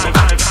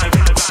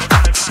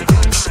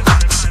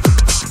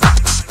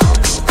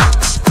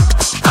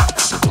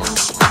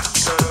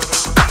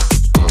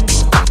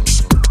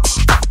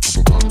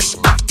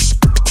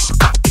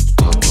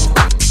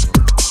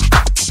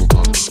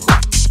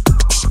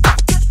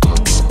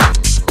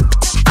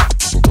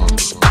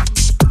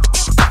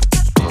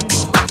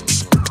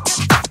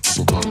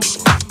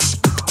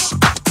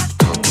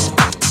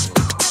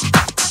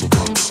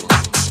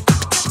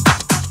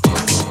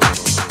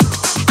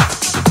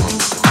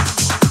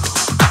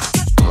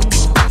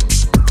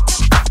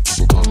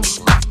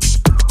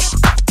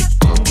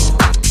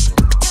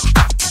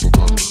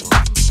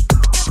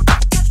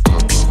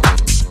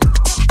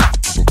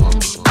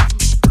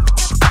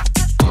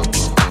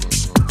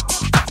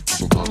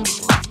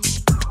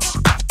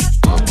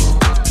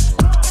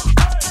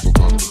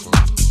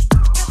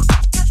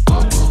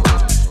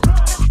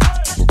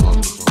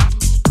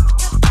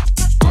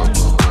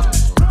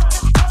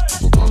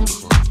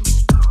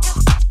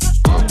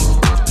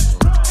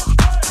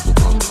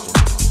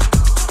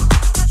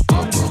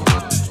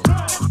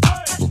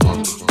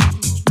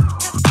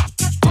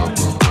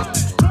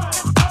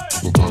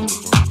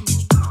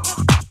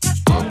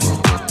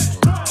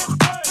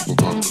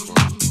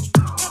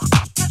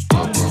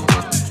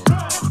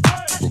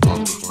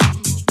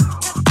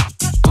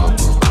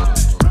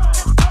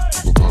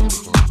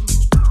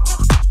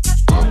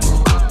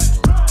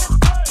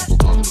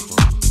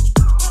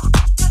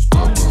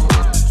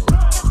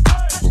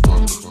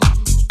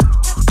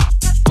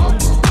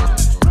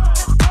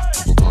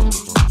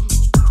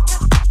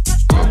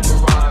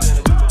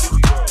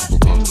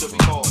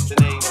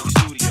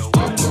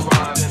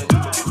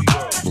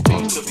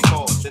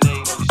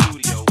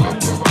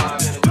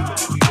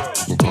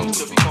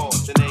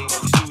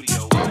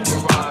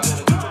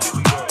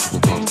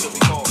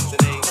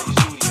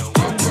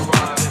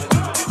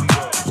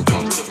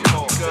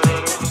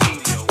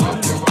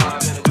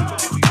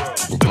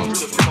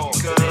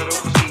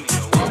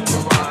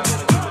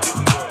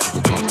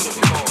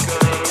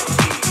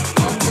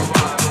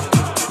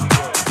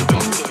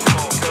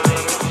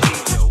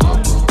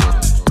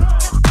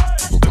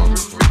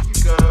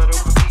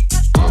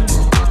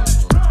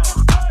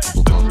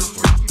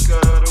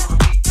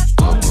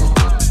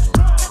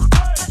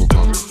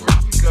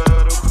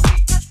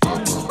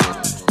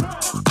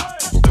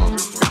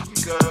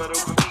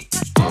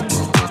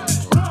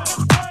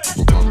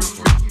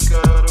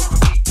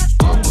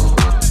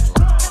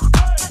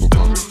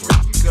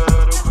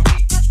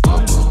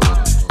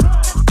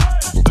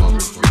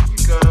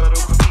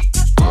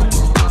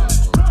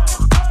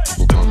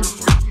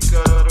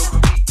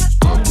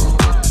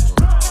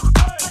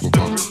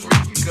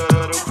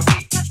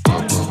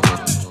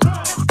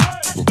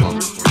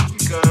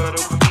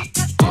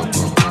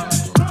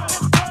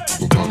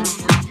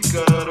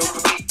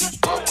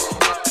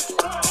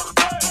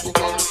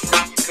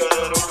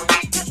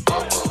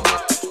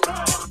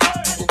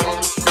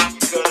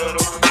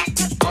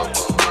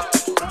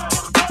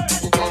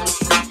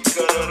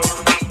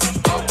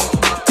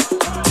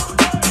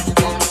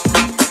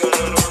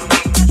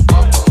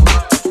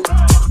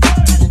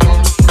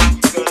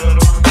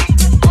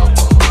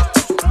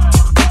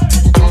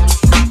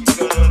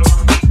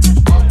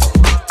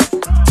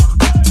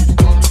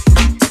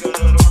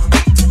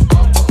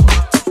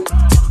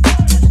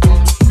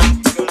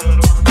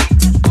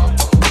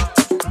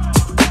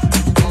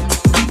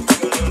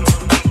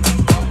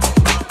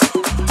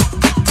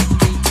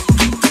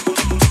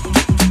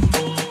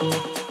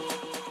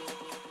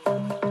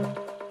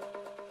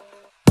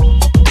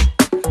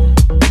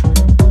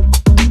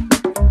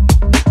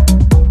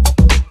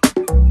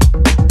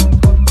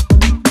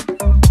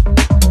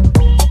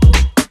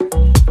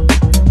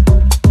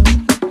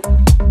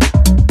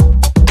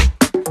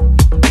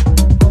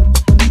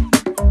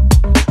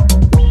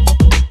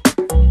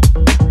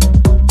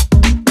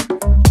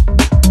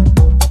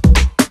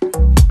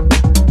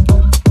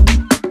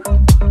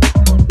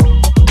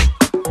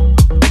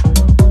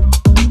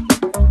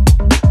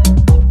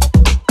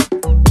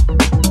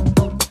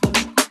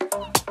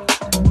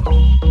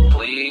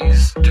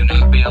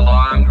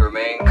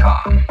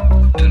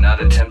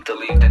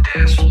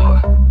 dance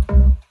floor.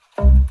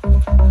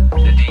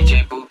 The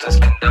DJ booth is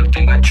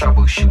conducting a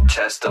troubleshoot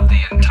test of the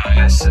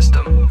entire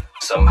system.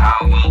 Somehow,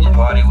 while the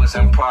party was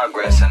in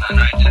progress, an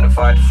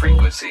unidentified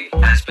frequency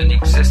has been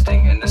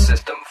existing in the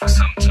system for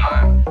some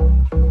time.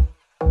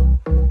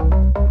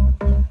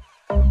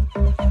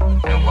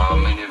 And while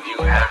many of you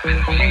have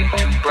been made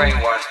too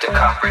brainwashed to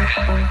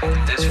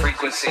comprehend, this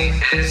frequency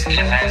is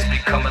and has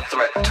become a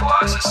threat to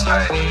our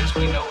society as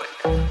we know it.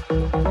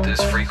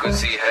 This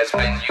frequency has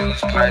been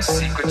used by a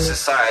secret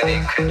society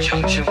in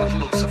conjunction with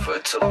Lucifer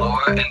to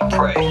lure and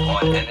prey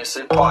on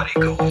innocent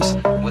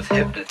partygoers with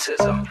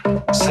hypnotism,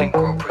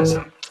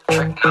 synchroprism,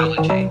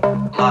 technology,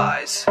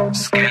 lies,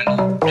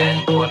 scandal,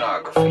 and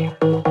pornography.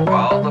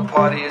 While the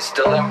party is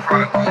still in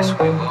progress,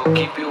 we will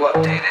keep you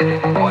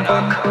updated on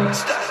our current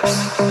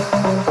status.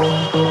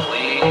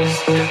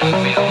 Please do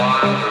not be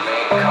alarmed,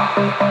 remain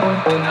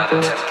calm. Do not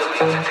attempt to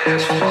leave the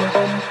dance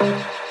floor.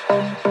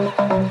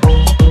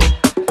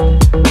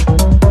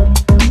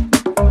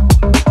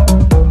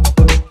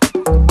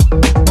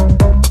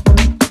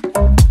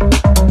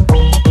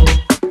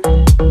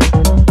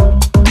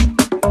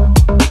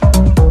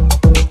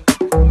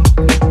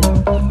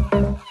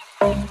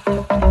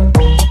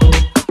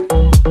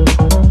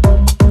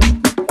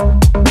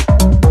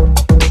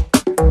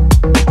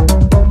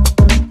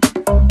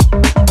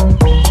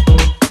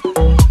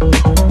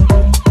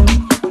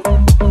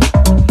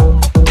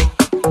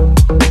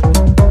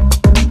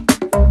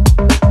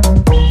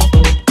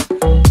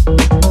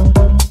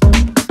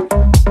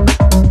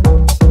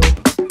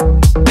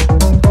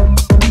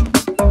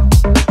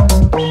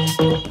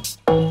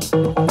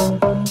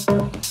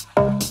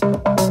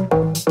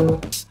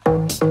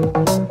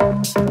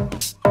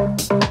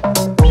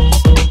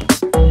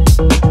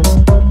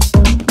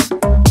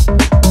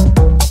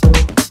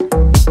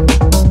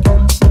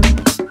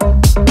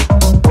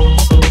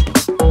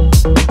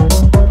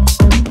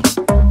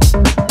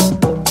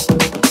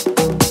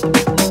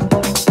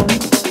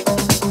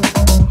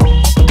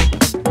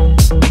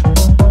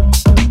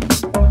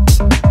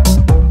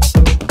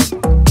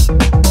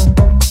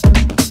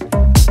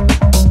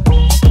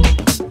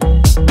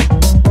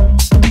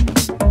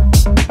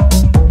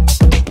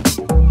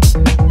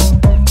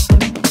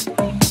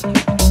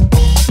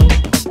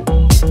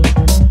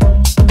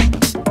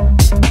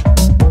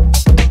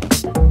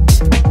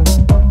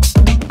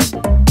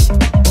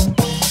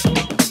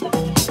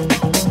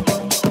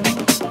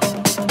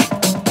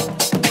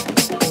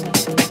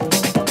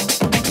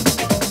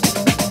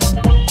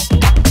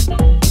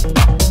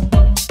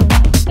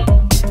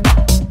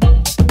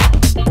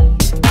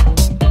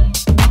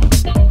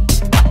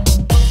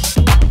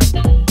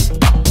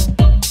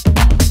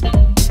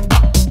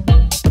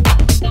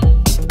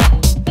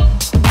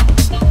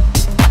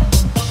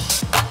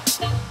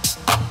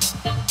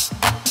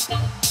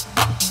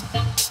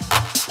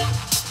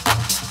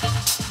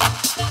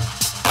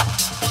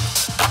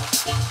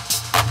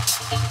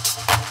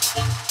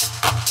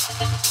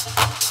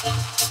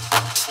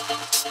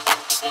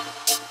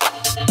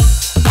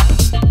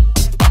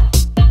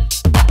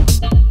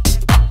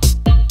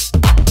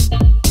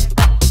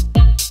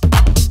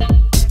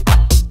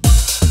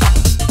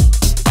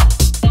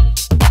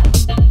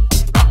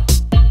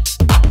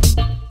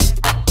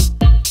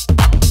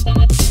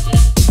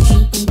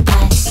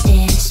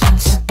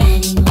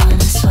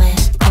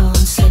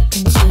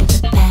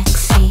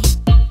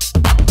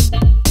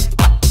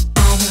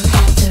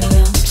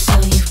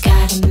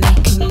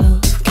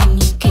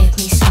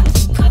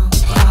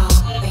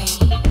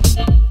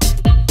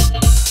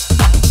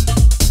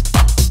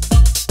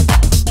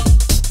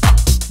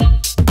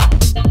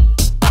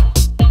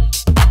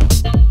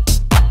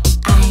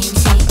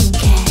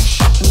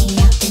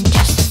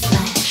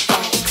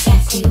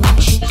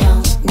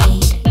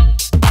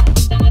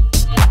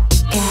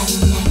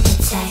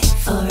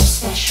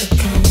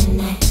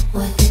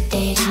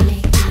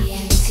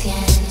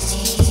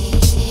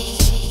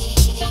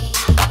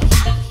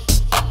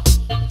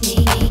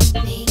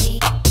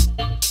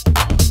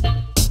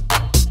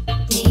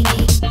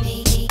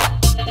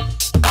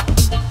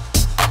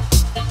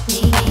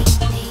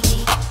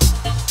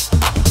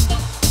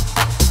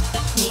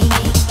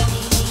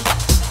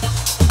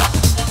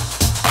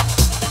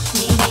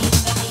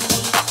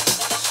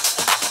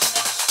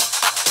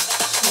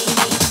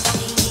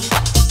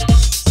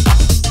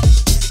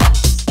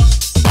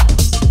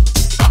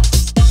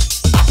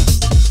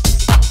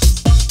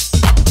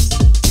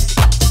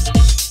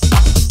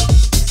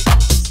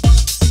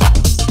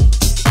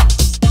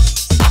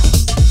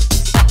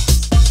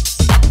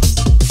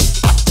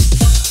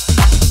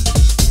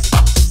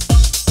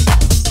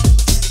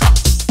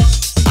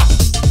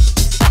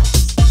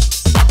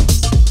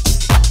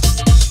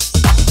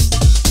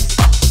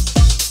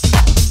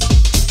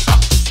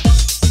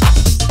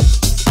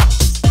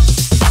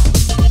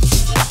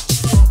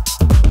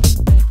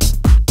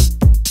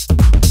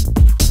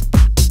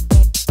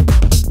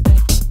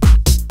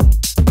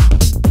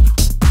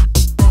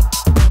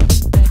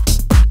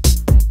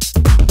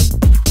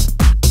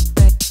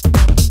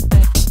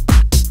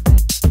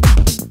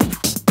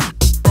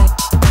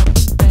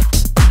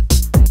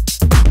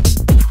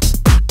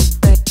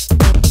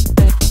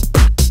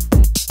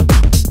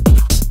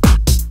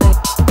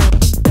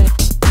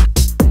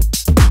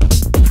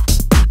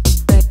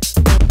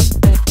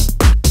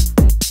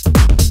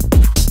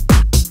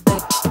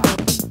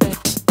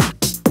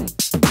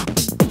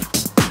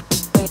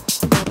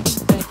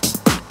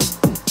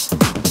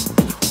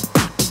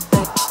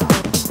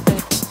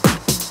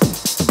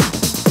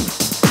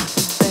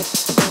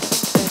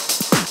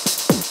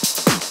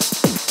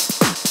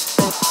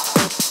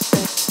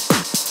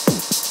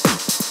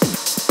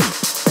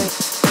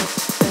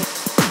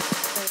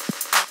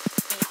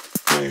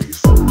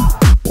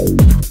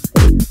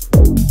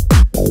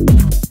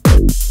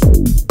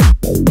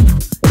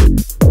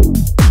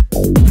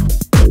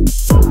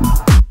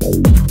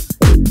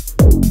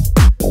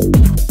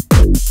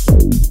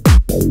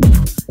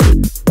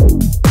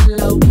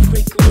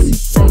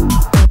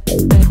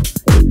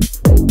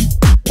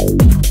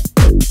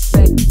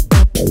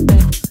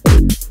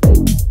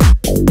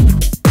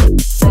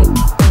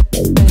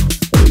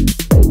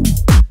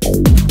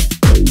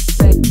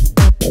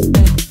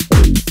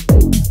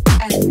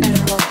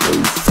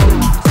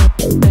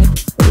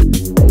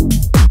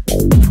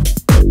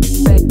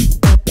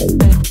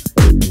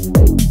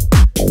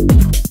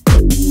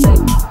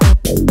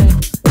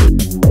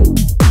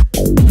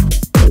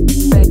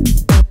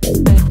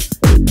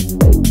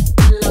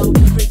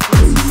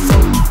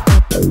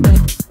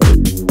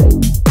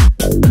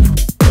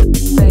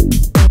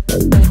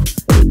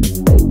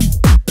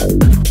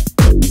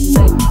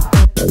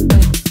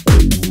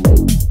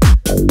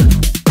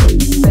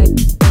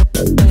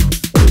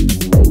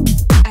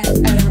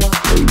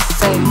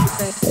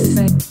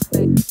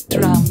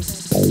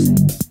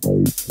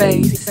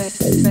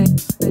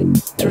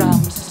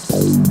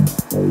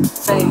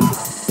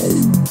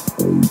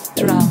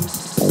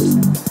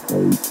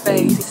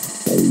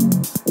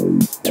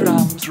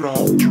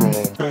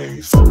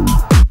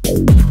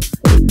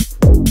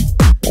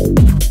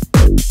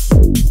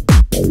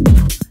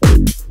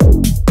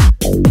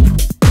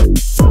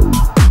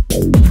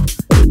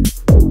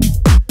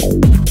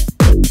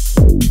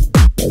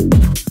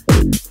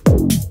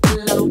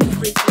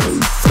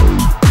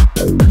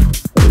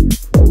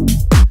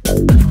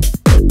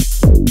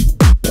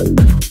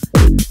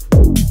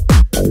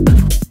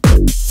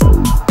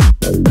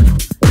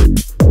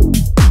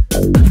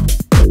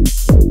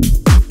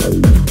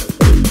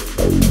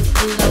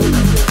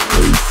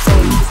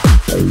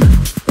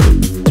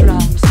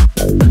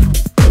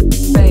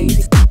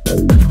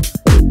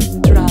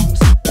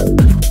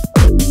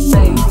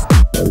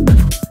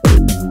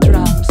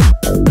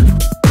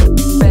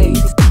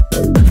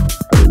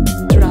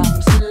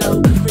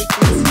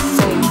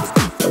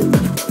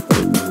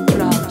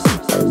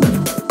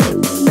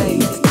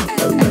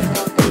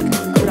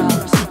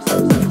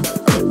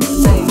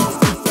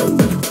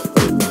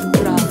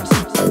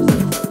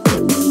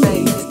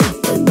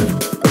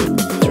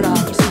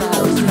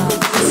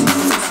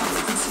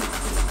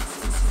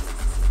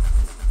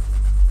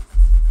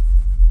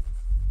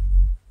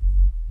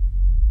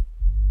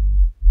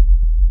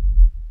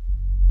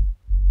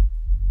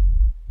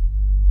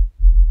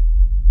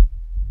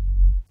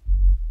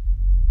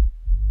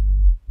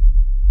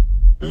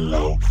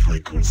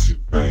 frequency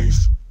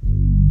bass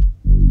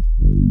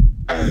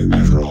and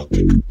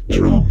erotic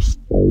drums.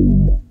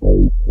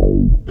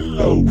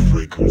 Low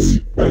frequency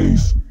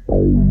bass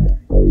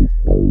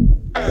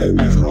and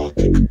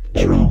erotic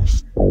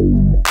drums.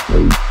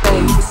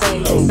 Bass,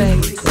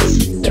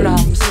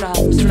 drums,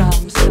 drums,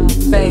 drums,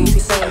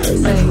 bass,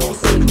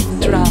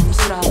 drums,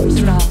 drums,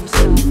 drums,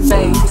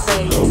 bass,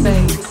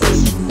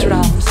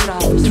 drums,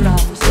 drums,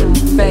 drums,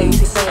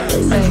 bass,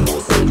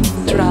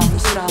 drums,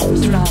 drums,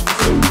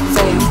 drums,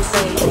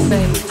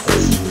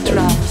 bass,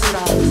 drums,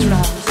 drums,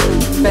 drums,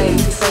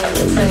 bass,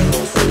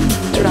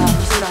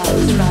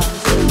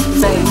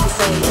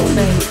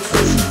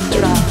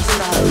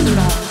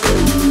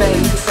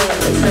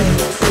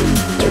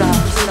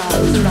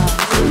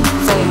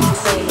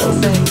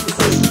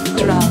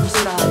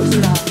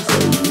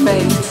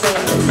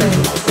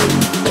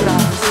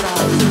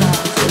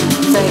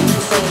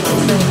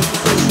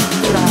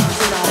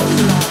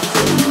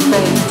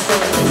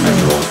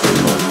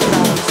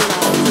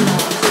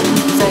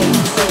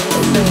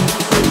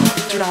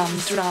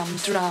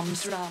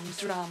 drums, drums,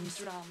 drums, bass, drums,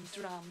 drums,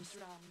 drums,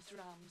 bass,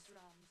 drums,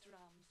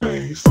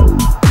 drums,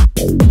 drums.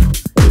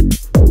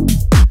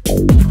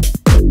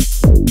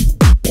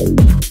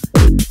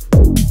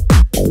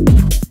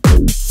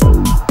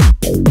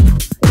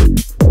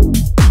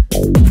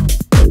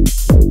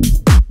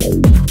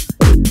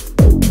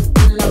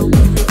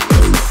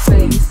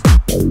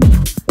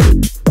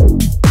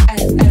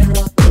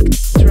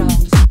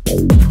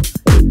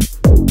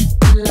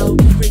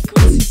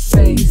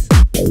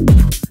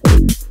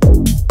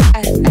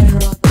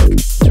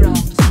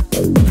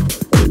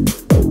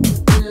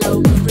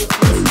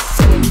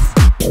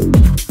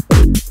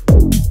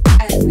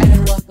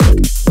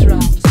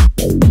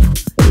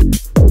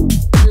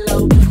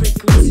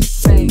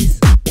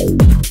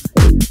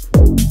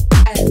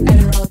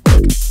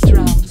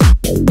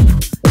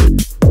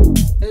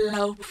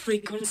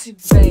 Frequency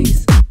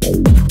bass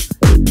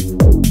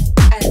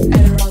and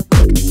erotic